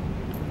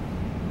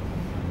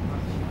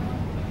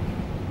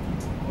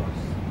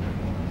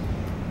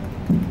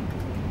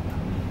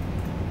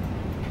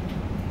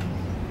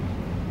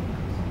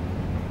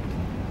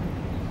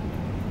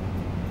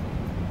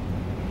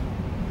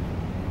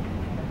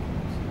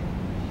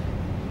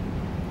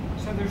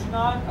 So there's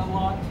not a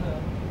lot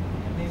to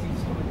maybe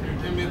sort of.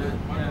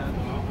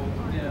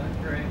 Yeah,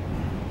 great.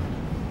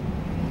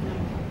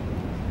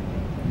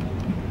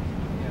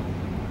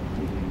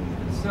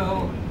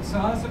 So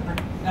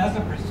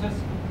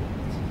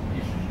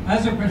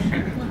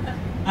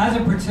as a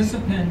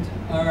participant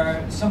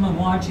or someone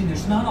watching,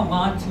 there's not a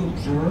lot to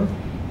observe.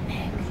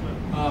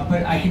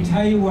 But I can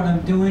tell you what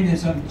I'm doing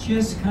is I'm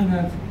just kind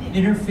of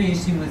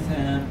interfacing with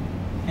him,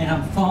 and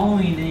I'm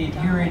following the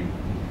inherent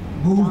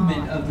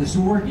movement of this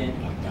organ,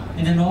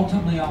 and then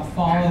ultimately I'll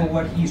follow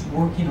what he's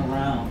working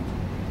around.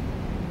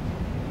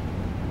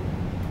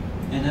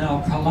 And then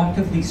I'll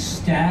collectively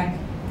stack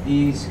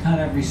these kind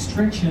of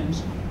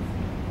restrictions,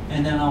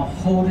 and then I'll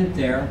hold it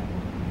there,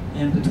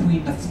 and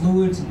between the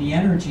fluids and the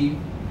energy,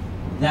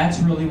 that's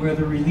really where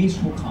the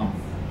release will come.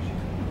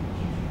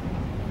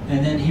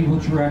 And then he will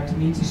direct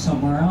me to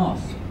somewhere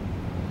else.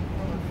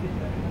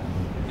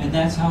 And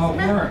that's how it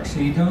works. So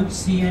you don't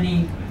see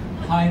any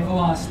high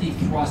velocity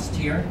thrust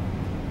here.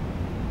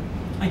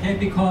 Okay,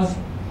 because,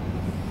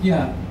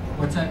 yeah,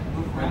 what's that?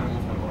 Move around.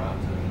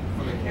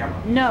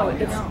 No,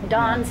 it's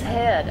Don's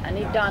head. I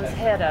need Don's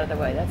head out of the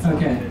way. That's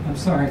okay. I'm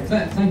sorry.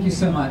 Thank you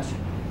so much.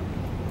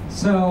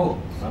 So,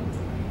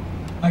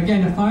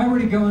 again, if I were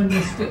to go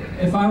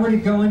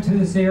into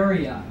this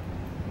area,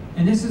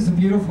 and this is a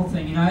beautiful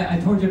thing. You know, I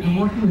told you I've been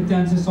working with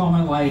dentists all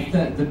my life.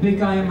 The big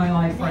guy in my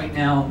life right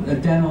now, the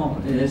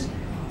dental, is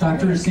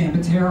Dr.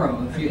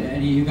 Sambatero. If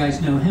any of you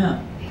guys know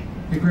him.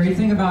 The great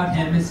thing about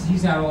him is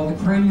he's out all the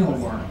cranial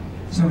work.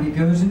 So when he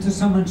goes into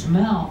someone's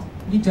mouth,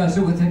 he does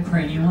it with a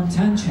cranial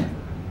intention.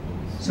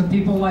 So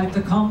people like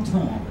to come to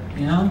him,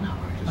 you know?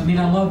 I mean,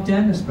 I love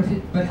dentists,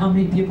 but how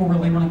many people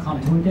really want to come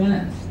to a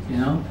dentist, you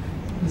know?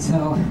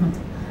 So,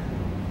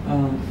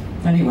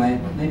 anyway,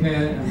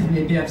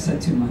 maybe I've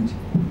said too much.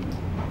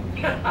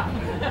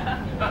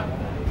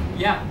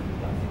 Yeah?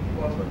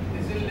 Well,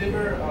 is it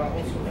liver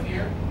also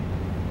fear?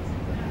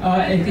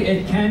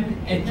 It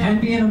can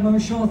be an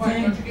emotional Why,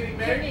 thing. aren't you getting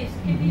married?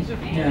 Kidneys are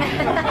fear. Yeah.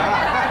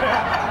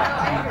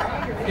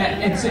 Yeah,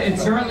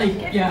 it's certainly,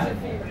 yeah.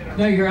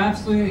 No, you're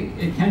absolutely,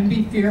 it can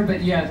be fear,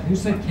 but yeah, who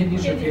said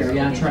kidneys are fear?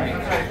 Yeah, that's right.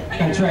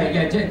 That's right,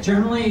 yeah.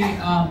 Generally,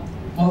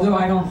 although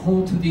I don't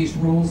hold to these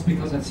rules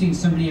because I've seen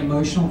so many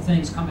emotional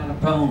things come out of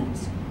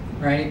bones,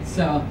 right?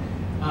 So,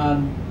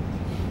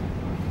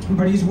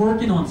 but he's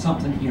working on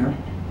something here.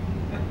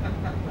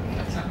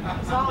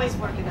 He's always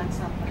working on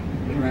something.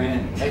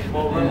 Right. Make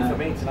more room for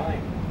me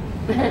tonight.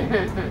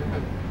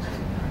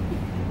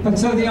 But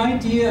so the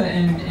idea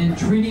in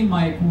treating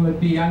Mike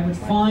would be I would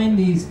find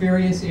these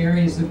various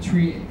areas of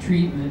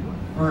treatment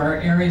or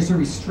areas of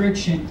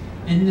restriction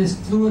in this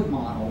fluid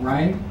model,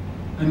 right?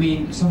 I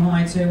mean, someone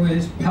might say, well,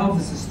 his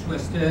pelvis is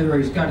twisted or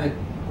he's got a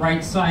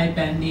right side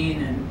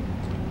bending and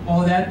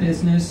all that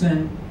business.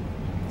 And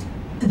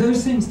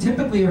those things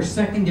typically are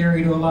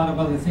secondary to a lot of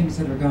other things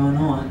that are going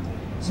on.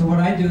 So what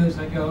I do is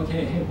I go,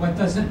 okay, hey, what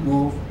doesn't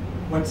move?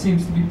 What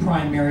seems to be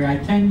primary? I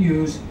can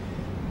use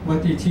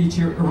what they teach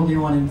you early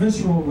on in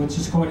visceral, which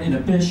is called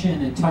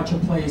inhibition, and touch a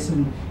place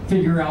and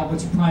figure out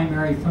what's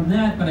primary from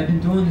that. But I've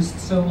been doing this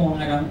so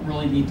long, I don't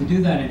really need to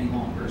do that any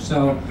longer.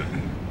 So,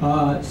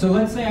 so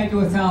let's say I do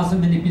 1,000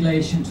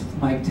 manipulations with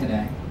Mike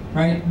today,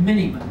 right?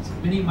 Mini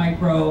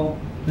micro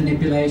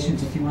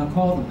manipulations, if you want to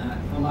call them that,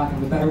 for lack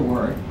of a better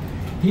word.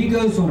 He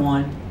goes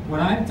on. What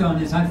I've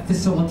done is I've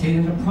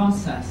facilitated a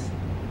process,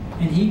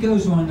 and he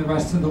goes on the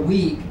rest of the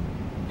week,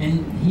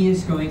 and he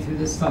is going through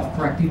this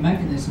self-correcting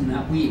mechanism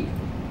that week.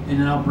 And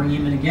then I'll bring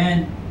him in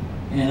again,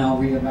 and I'll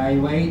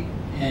reevaluate,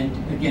 and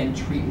again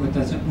treat what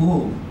doesn't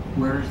move.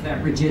 Where's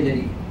that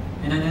rigidity?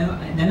 And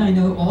then I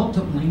know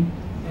ultimately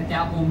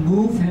that will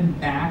move him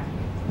back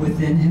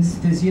within his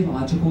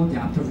physiological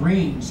adaptive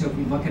range. So if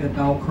we look at a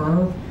bell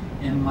curve,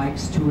 and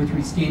Mike's 2 or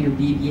 3 standard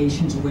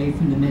deviations away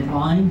from the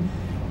midline,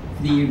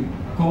 the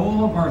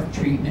goal of our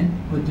treatment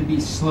would to be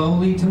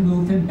slowly to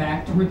move him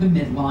back toward the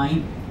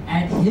midline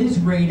at his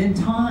rate and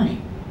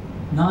time,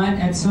 not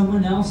at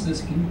someone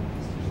else's.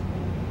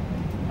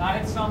 Not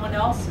at someone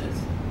else's.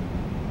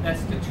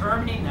 That's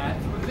determining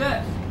that through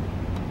this.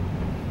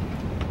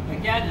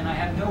 Again, and I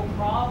have no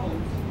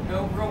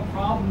real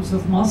problems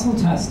with muscle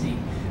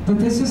testing. But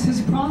this is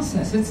his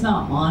process. It's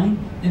not mine.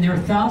 And there are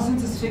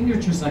thousands of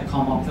signatures that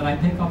come up that I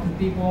pick up with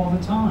people all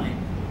the time.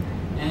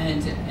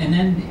 And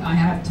then I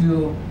have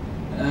to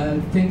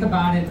think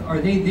about it. Are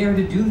they there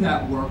to do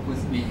that work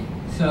with me?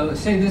 So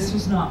say this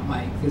is not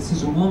Mike. This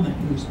is a woman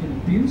who's been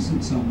abused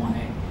in some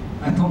way.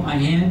 I put my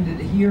hand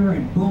here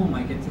and boom,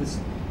 I get this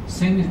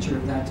signature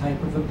of that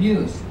type of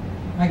abuse.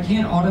 I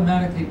can't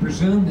automatically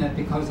presume that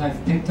because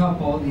I've picked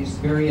up all these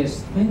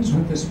various things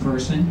with this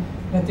person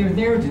that they're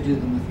there to do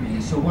them with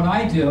me. So what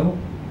I do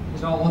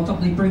is I'll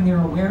ultimately bring their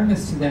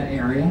awareness to that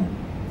area,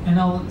 and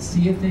I'll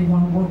see if they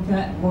want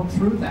to work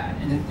through that.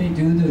 And if they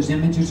do, those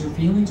images or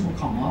feelings will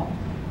come up,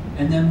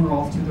 and then we're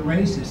off to the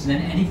races.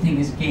 Then anything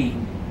is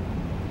gained.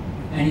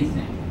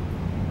 Anything.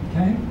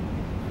 Okay?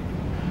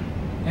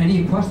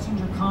 Any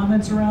questions or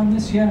comments around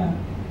this? Yeah.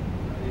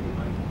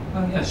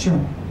 Oh, yeah, sure.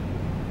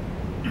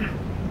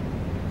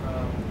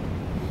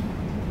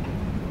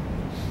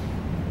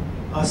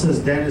 Us as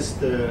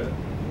dentists,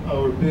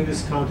 our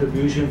biggest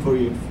contribution for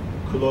your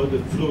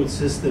colloidal fluid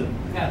system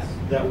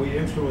that we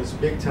influence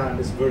big time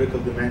is vertical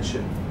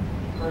dimension.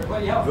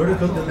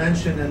 Vertical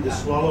dimension and the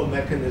swallow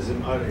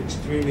mechanism are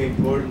extremely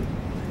important.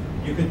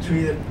 You can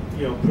treat a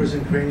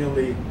person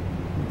cranially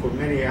for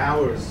many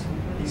hours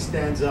he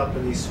stands up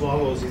and he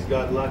swallows, he's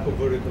got lack of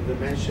vertical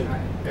dimension.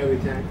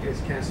 Everything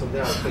is canceled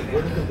out. But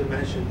vertical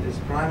dimension is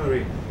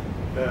primary.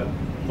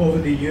 Over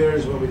the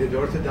years, when we did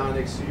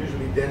orthodontics,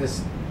 usually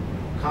dentists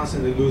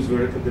constantly lose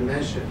vertical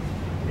dimension.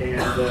 And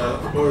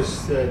of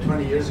course,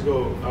 20 years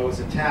ago, I was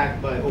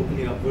attacked by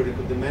opening up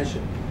vertical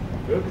dimension.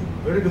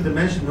 Vertical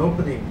dimension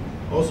opening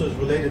also is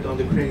related on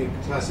the cranial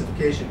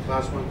classification,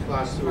 class 1,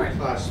 class 2,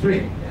 class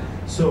 3.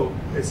 So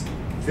it's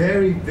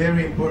very,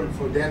 very important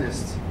for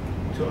dentists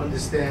to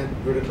understand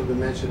vertical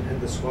dimension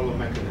and the swallow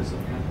mechanism,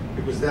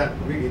 because that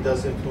really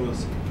does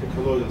influence the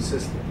colloidal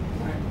system.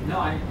 No,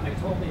 I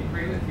totally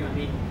agree with you. I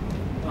mean,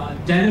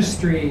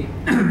 dentistry,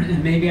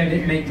 and maybe I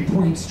didn't make the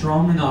point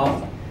strong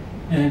enough,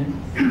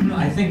 and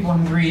I think one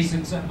of the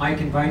reasons that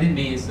Mike invited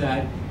me is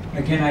that,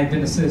 again, I've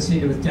been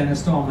associated with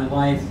dentists all my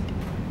life,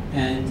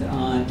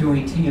 and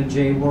doing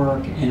TMJ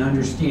work and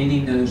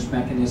understanding those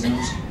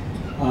mechanisms.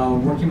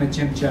 Working with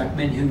Jim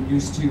Jackman,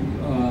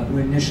 who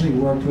initially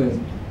worked with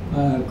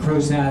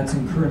Crozats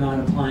and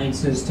Coronado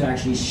appliances to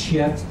actually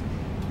shift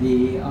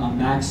the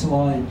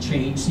maxilla and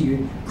change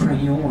the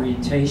cranial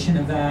orientation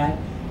of that.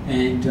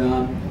 And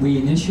we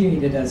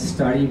initiated a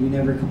study. We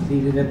never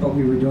completed it, but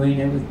we were doing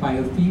it with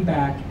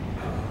biofeedback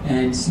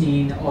and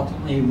seeing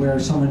ultimately where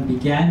someone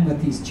began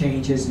with these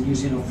changes and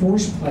using a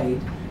force plate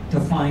to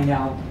find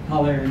out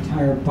how their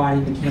entire body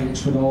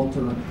mechanics would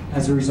alter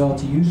as a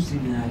result of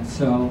using that.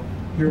 So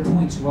your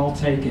point's well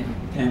taken.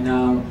 And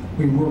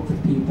we work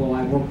with people,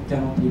 I work with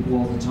dental people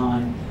all the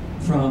time,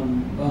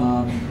 from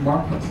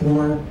Mark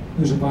McClure,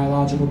 who's a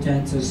biological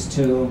dentist,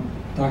 to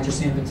Dr.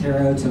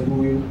 Sambatero, to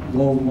Louis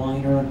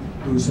Weiner,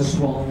 who's a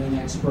swallowing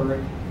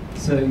expert.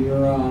 So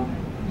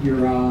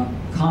your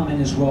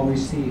comment is well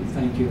received.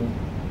 Thank you.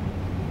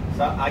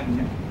 So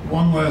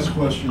One last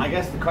question. I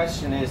guess the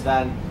question is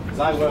then, because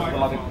I work with a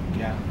lot of,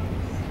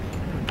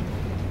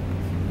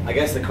 I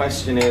guess the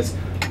question is,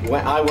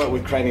 when I work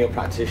with cranial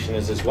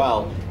practitioners as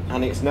well,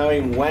 and it's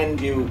knowing when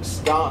you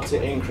start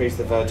to increase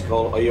the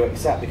vertical or you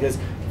accept, because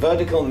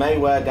vertical may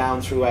wear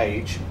down through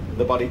age,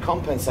 the body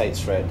compensates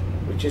for it,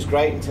 which is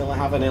great until they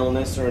have an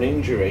illness or an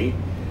injury,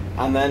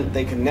 and then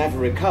they can never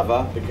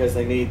recover because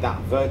they need that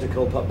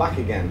vertical put back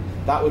again.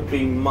 That would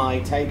be my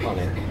take on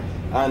it.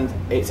 And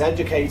it's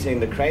educating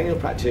the cranial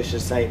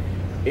practitioners, say,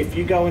 if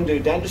you go and do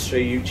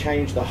dentistry, you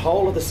change the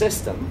whole of the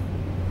system,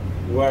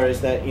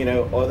 whereas that, you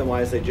know,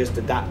 otherwise they just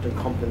adapt and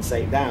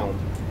compensate down.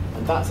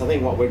 And that's, I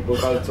think, what we're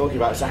both talking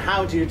about. So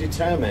how do you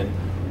determine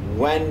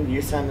when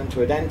you send them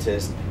to a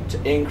dentist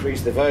to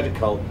increase the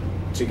vertical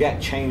to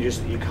get changes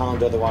that you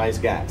can't otherwise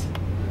get?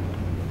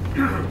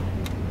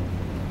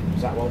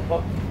 Is that well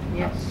put?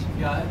 Yes.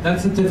 Yeah,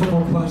 that's a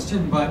difficult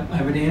question, but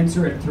I would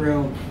answer it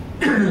through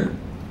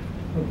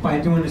by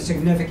doing a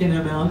significant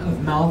amount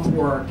of mouth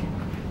work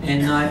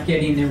and not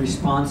getting the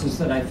responses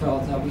that I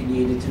felt that we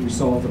needed to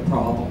resolve the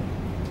problem.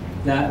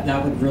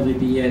 That would really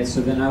be it.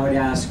 So then I would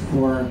ask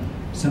for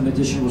some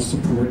additional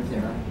support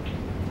there.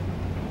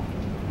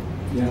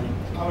 Yeah.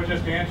 I would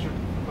just answer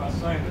by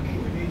saying that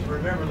we need to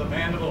remember the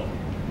mandible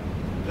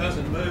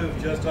doesn't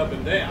move just up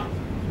and down,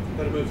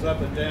 but it moves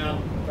up and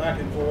down, back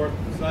and forth,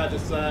 side to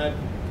side,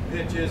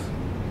 pitches,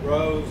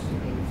 rows,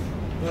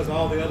 does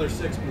all the other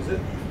 6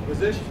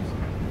 positions.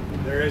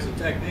 There is a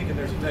technique and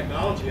there's a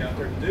technology out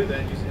there to do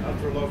that using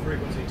ultra-low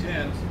frequency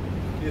TINs,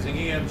 using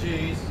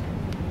EMGs,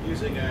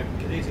 using a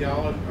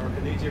kinesiologist or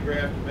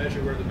kinesiograph to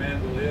measure where the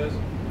mandible is,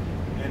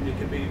 and it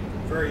can be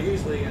very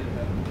easily,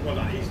 well,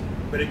 not easy,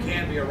 but it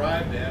can be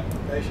arrived at for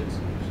patients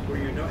where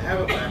you don't have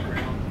a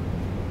background,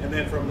 and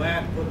then from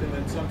that put them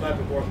in some type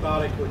of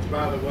orthotic, which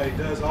by the way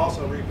does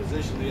also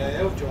reposition the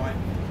AF joint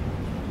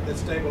that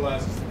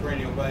stabilizes the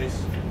cranial base,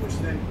 which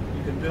then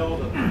you can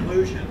build a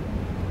occlusion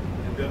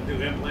and do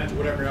implants or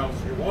whatever else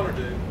you want to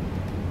do.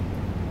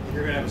 And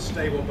you're going to have a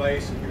stable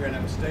base and you're going to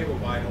have a stable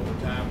bite over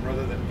time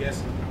rather than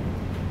guessing.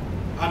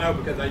 I know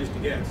because I used to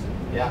guess.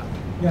 Yeah.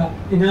 Yeah,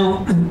 you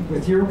know,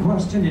 with your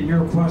question and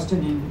your question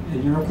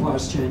and your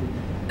question,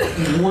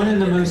 one of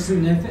the most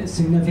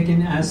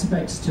significant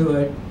aspects to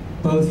it,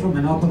 both from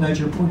an upper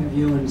ledger point of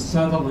view and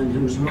Sutherland,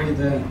 who was really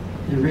the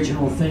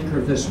original thinker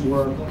of this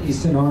work, at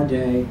least in our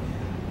day,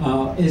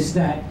 is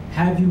that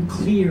have you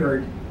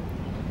cleared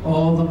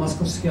all the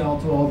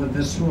musculoskeletal, all the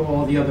visceral,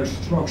 all the other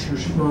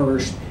structures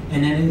first,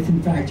 and then if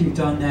in fact you've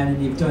done that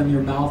and you've done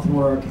your mouth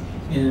work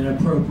in an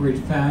appropriate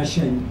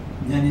fashion,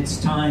 then it's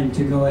time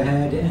to go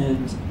ahead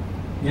and,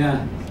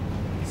 yeah.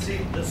 See,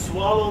 the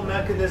swallow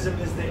mechanism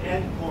is the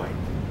end point.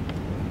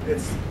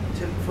 It's,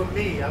 for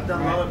me, I've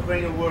done a lot of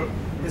cranial work,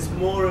 it's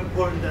more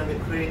important than the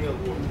cranial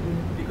work,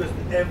 because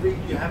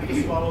you have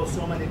to swallow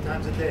so many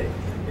times a day.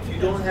 If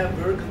you don't have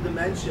vertical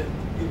dimension,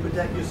 you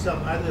protect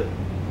yourself either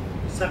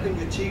sucking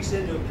your cheeks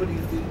in or putting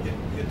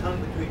your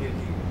tongue between your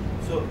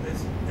teeth. So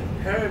it's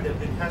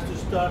imperative, it has to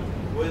start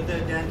with the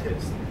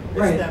dentist. It's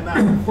Right. that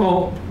matter.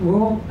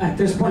 Well, at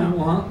this point, on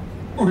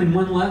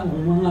one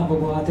level,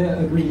 we'll have to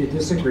agree to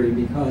disagree,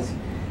 because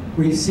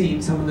we've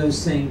seen some of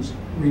those things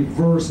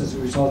reverse as a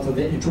result of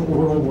the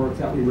intraoral work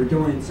that we were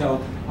doing. So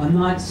I'm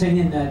not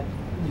saying that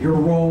your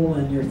role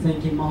and your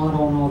thinking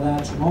model and all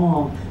that's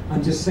wrong.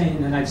 I'm just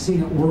saying that I've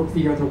seen it work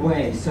the other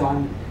way. So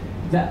I'm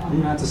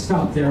going to have to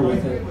stop there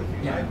with it.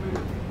 Yeah.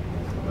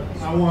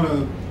 I want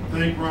to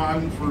thank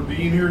Ron for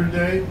being here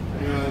today,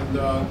 and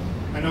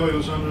I know he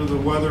was under the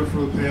weather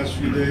for the past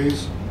few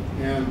days,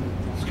 and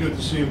it's good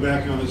to see him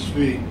back on his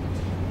feet.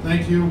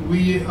 Thank you.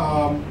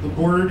 The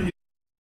board